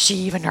 maybe she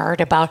even heard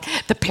about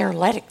the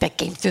paralytic that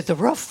came through the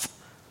roof.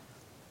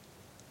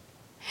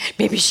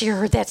 Maybe she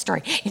heard that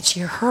story, and she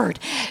heard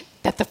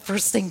that the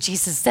first thing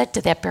Jesus said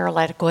to that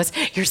paralytic was,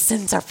 your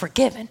sins are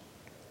forgiven.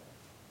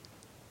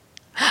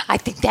 I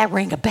think that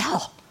rang a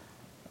bell.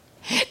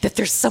 That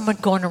there's someone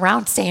going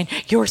around saying,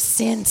 your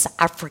sins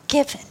are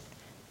forgiven.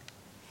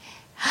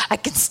 I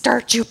can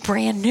start you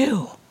brand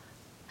new.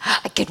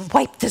 I can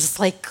wipe the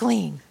slate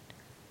clean.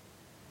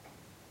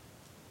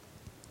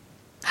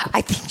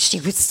 I think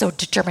she was so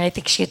determined. I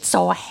think she had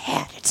so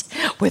had it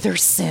with her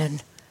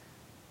sin.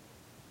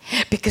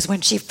 Because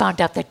when she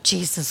found out that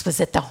Jesus was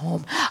at the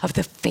home of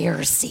the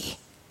Pharisee,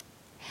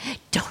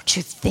 don't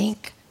you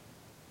think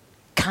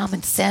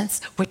common sense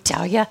would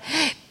tell you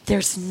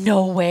there's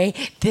no way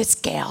this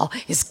gal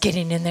is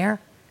getting in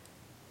there?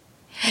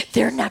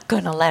 They're not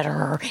going to let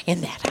her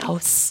in that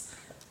house.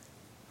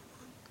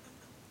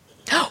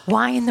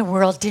 Why in the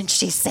world didn't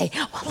she say,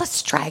 well,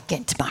 let's try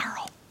again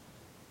tomorrow?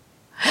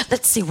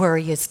 Let's see where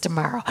he is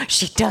tomorrow.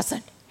 She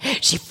doesn't.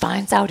 She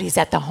finds out he's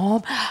at the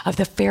home of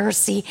the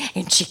Pharisee,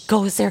 and she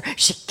goes there.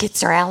 She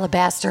gets her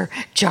alabaster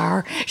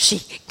jar.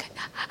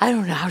 I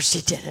don't know how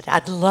she did it.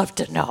 I'd love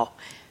to know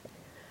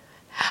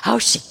how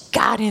she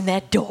got in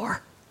that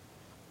door.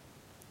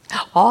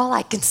 All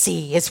I can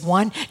see is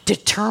one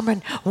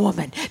determined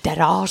woman that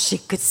all she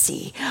could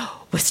see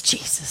was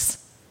Jesus.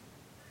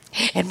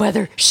 And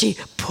whether she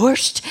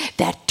pushed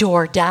that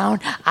door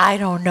down, I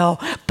don't know.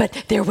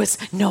 But there was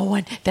no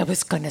one that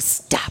was going to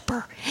stop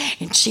her.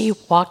 And she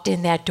walked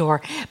in that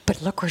door.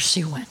 But look where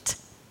she went.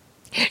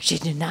 She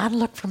did not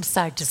look from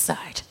side to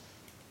side.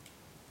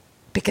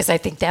 Because I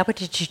think that would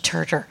have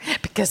deterred her.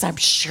 Because I'm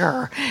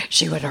sure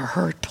she would have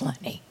heard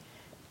plenty.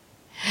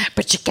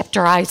 But she kept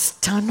her eyes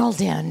tunneled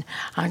in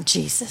on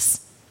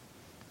Jesus.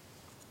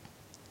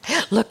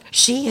 Look,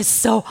 she is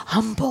so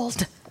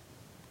humbled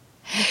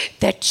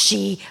that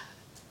she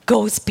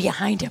goes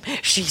behind him.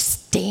 She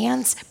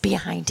stands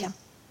behind him.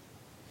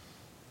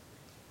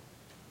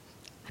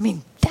 I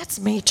mean, that's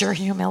major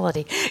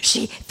humility.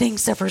 She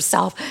thinks of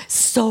herself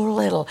so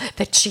little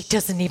that she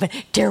doesn't even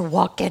dare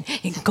walk in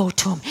and go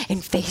to him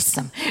and face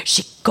him.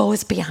 She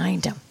goes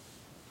behind him.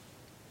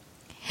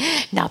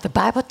 Now, the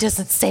Bible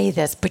doesn't say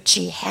this, but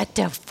she had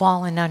to have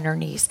fallen on her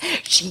knees.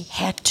 She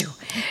had to.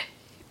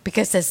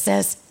 Because it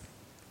says,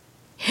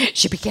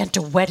 she began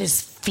to wet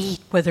his feet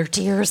with her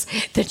tears.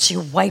 Then she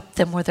wiped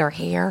them with her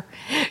hair.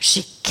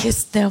 She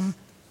kissed them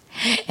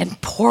and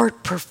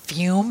poured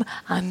perfume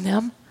on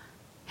them.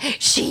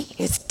 She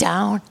is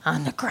down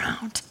on the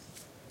ground.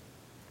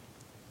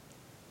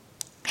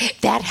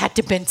 That had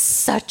to have been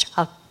such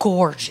a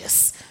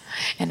gorgeous,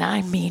 and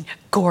I mean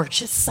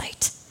gorgeous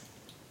sight.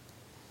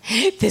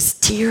 This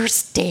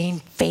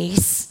tear-stained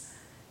face.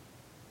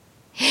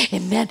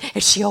 And then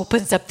as she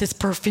opens up this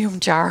perfume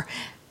jar,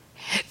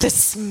 the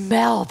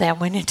smell that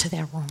went into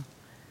that room.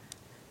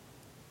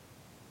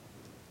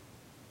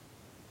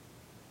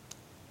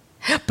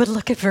 But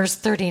look at verse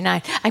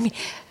 39. I mean,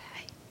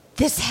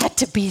 This had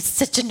to be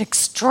such an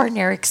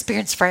extraordinary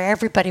experience for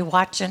everybody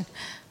watching.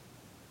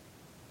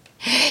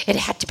 It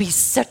had to be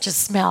such a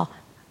smell.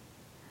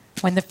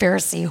 When the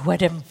Pharisee who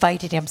had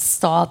invited him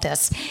saw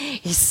this,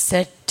 he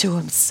said to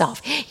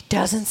himself, he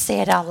doesn't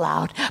say it out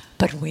loud,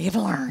 but we've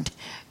learned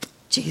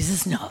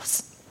Jesus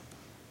knows.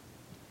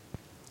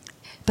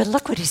 But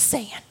look what he's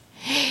saying.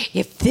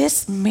 If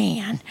this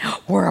man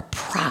were a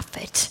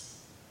prophet,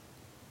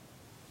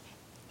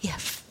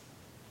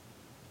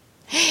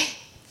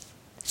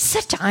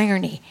 such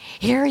irony.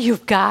 Here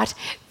you've got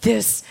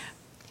this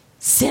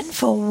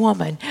sinful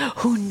woman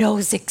who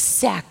knows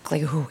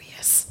exactly who he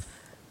is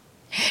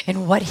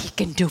and what he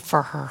can do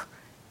for her.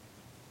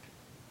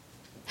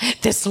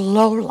 This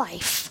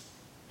lowlife,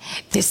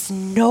 this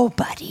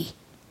nobody.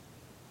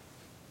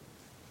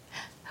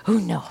 Who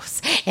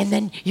knows? And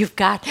then you've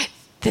got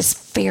this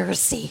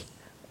Pharisee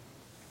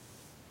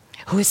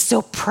who is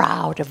so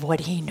proud of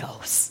what he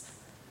knows.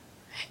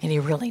 And he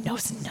really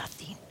knows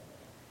nothing.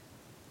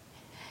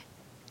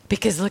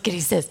 Because look at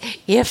he says,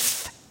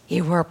 if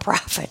he were a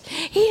prophet,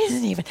 he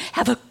doesn't even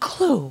have a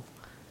clue.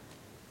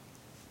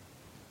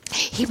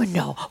 He would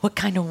know what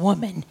kind of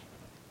woman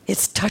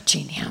is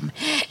touching him.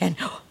 And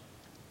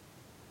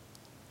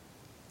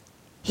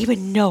he would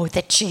know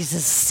that she's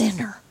a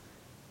sinner.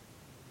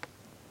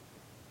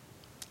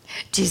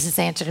 Jesus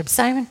answered him,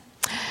 Simon,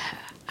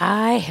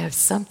 I have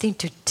something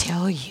to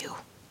tell you.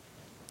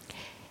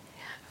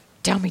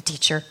 Tell me,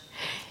 teacher.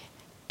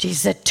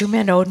 Jesus said, 2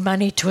 men owed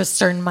money to a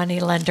certain money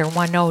lender.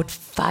 One owed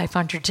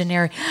 500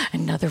 denarii,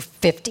 another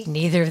 50.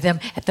 Neither of them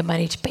had the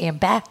money to pay him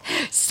back.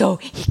 So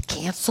he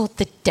canceled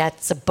the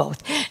debts of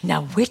both.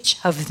 Now, which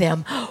of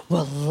them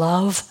will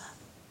love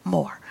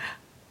more?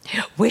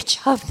 Which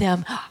of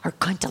them are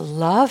going to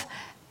love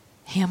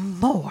him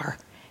more?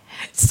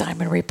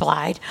 Simon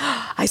replied,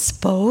 I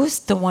suppose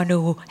the one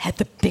who had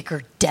the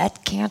bigger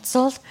debt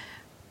canceled.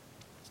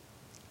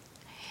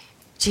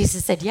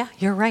 Jesus said, yeah,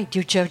 you're right.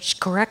 You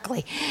judged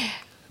correctly.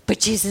 But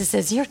Jesus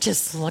says, you're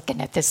just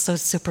looking at this so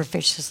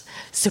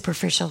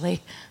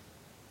superficially.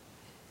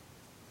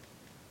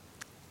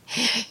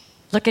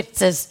 Look, it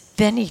says,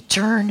 then he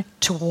turned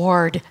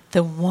toward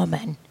the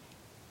woman.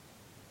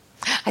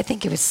 I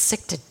think he was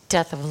sick to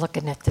death of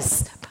looking at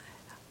this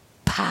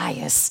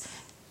pious,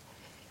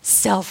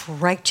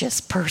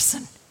 self-righteous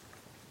person.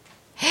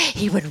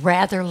 He would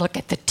rather look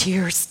at the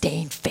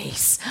tear-stained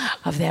face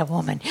of that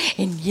woman.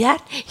 And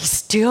yet, he's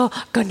still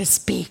going to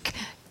speak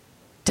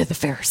to the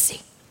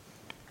Pharisee.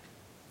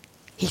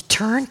 He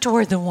turned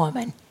toward the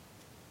woman,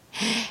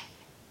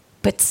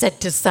 but said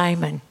to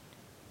Simon,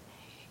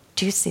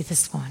 do you see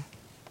this one?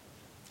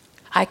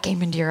 I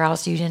came into your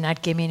house. You did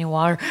not give me any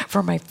water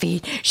for my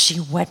feet. She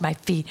wet my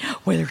feet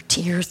with her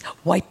tears,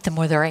 wiped them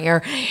with her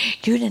hair.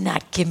 You did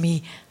not give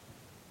me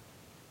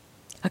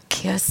a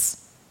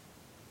kiss.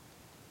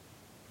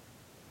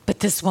 But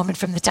this woman,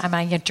 from the time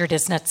I entered,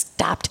 has not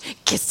stopped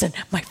kissing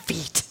my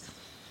feet.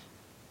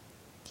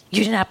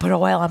 You did not put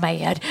oil on my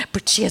head,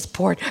 but she has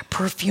poured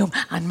perfume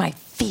on my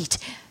feet.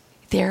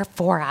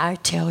 Therefore, I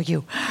tell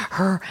you,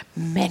 her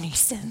many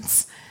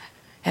sins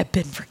have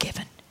been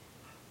forgiven,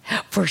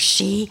 for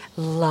she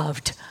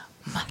loved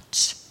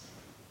much.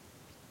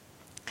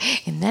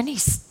 And then he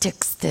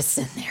sticks this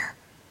in there,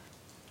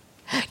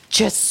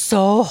 just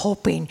so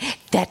hoping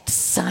that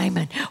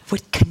Simon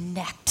would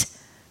connect.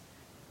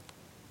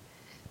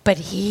 But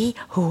he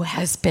who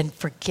has been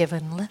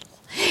forgiven little,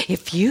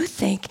 if you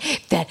think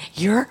that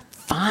you're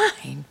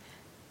fine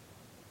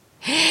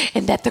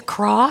and that the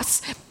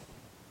cross,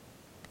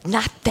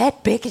 not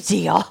that big a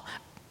deal,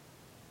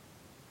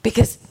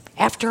 because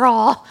after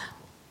all,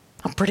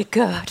 I'm pretty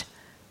good.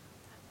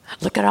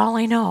 Look at all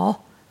I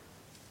know.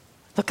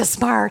 Look how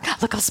smart,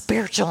 look how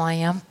spiritual I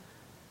am.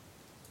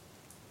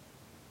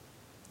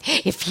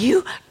 If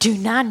you do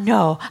not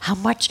know how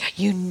much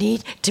you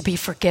need to be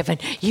forgiven,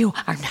 you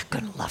are not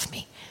going to love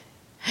me.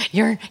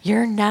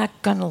 You're not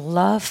going to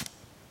love.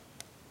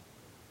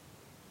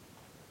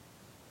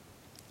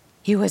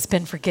 He who has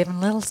been forgiven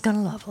little is going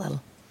to love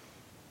little.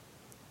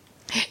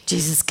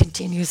 Jesus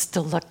continues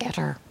to look at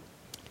her.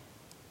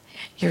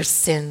 Your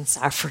sins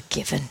are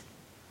forgiven.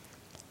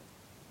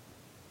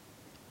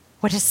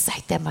 What a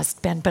sight that must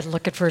have been. But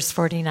look at verse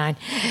 49.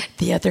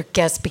 The other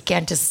guests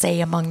began to say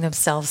among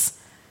themselves,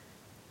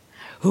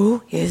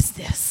 who is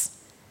this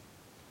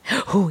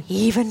who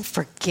even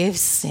forgives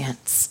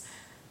sins?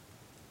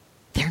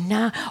 They're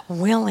not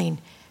willing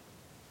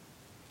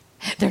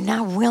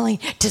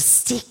to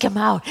seek him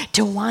out,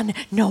 to want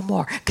to know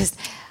more. Because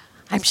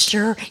I'm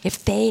sure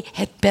if they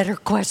had better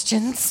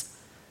questions,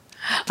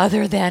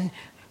 other than,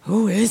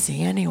 who is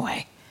he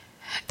anyway?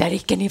 That he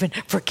can even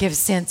forgive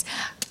sins.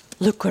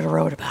 Luke would have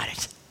wrote about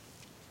it.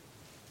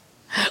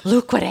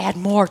 Luke would add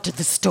more to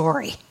the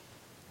story.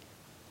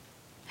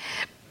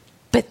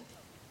 But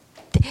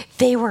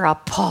they were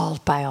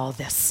appalled by all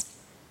this.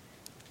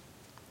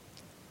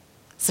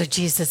 So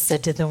Jesus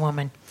said to the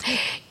woman,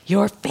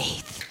 your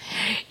faith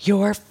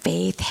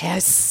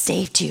has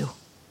saved you.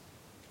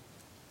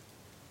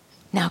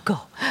 Now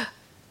go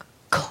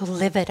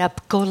live it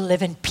up. Go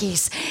live in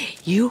peace.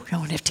 You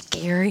don't have to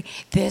carry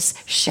this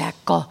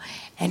shackle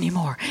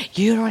anymore.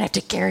 You don't have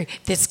to carry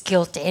this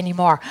guilt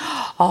anymore.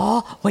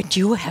 All what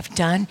you have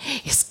done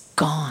is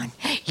gone.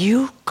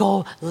 You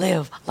go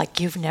live like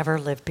you've never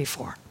lived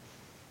before.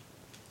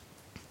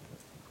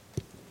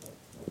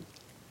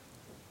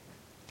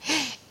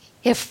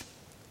 If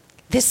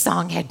this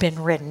song had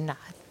been written,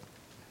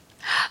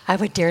 I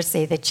would dare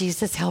say that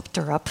Jesus helped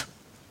her up.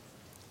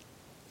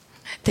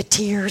 The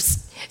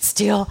tears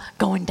still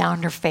going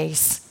down her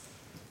face.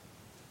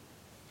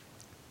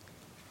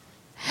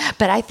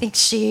 But I think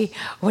she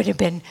would have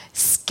been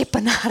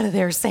skipping out of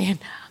there saying,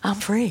 I'm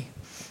free.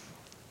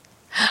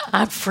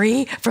 I'm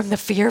free from the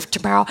fear of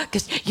tomorrow,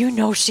 because you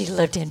know she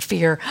lived in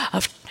fear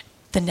of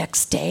the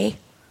next day.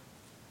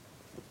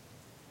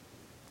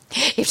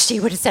 If she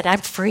would have said,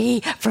 I'm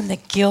free from the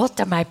guilt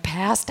of my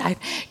past, I've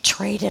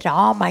traded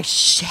all my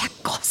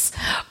shackles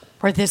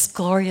for this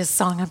glorious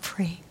song, I'm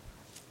free.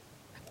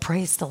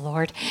 Praise the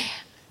Lord.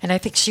 And I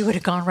think she would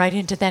have gone right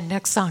into that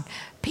next song.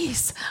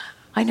 Peace.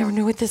 I never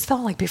knew what this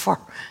felt like before.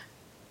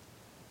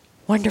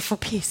 Wonderful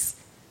peace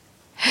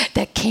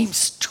that came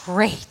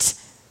straight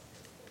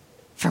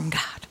from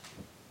God.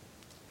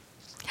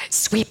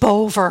 Sweep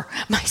over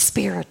my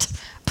spirit,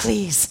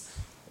 please,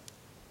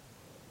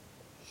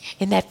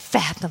 in that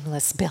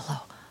fathomless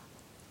billow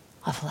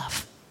of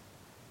love.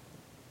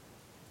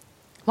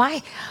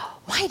 Why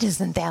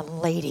doesn't that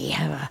lady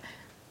have a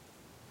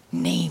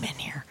name in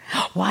here?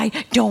 Why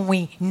don't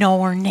we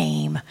know her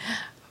name?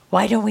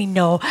 Why don't we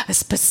know a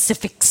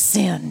specific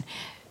sin?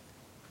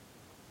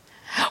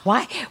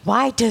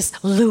 Why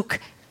does Luke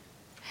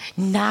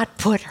not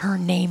put her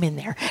name in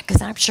there?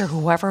 Because I'm sure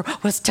whoever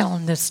was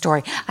telling this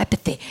story, I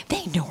bet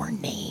they know her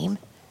name.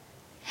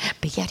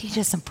 But yet he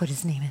doesn't put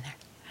his name in there,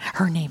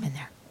 her name in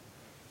there.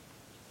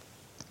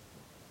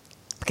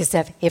 Because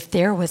if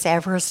there was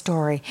ever a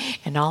story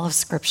in all of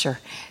Scripture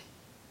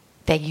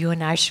that you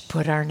and I should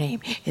put our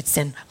name, it's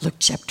in Luke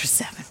chapter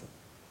 7.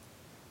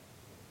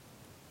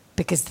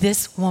 Because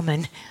this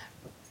woman,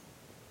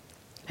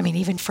 I mean,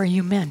 even for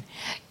you men,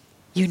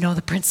 you know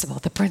the principle.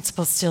 The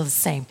principle's still the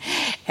same.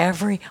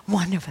 Every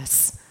one of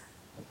us.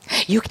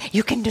 You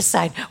can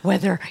decide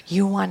whether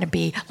you want to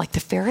be like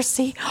the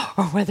Pharisee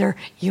or whether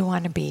you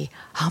want to be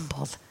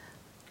humbled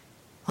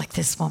like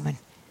this woman.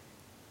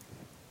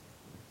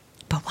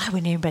 But why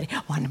would anybody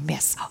want to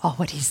miss all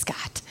what he's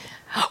got?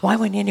 Why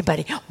would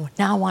anybody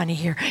now want to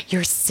hear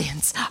your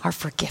sins are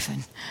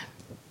forgiven?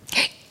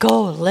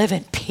 Go live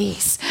in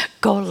peace.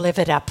 Go live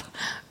it up.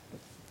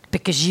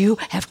 Because you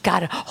have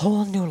got a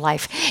whole new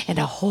life and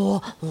a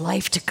whole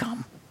life to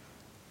come.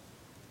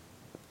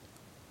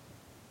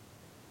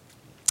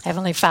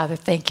 Heavenly Father,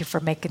 thank you for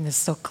making this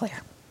so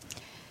clear.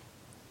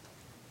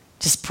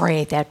 Just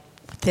pray that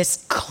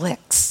this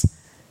clicks,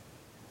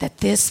 that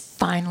this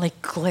finally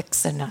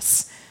clicks in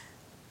us,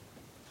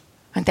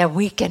 and that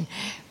we can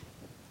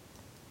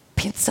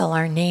pencil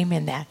our name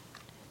in that.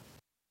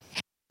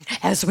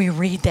 As we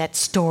read that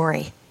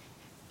story,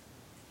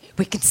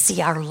 we can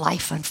see our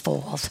life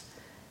unfold.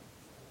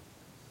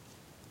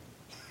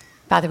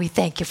 Father, we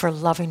thank you for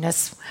loving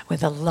us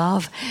with a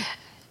love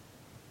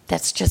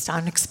that's just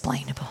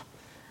unexplainable.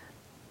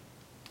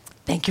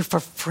 Thank you for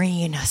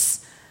freeing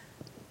us,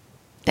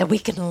 that we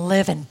can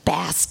live and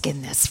bask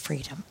in this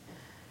freedom.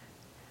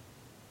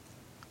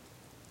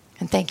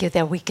 And thank you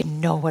that we can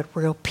know what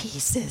real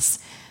peace is,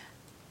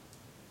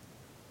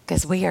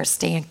 because we are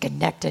staying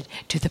connected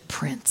to the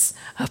Prince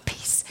of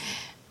Peace.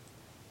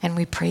 And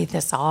we pray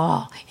this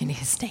all in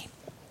his name.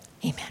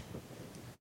 Amen.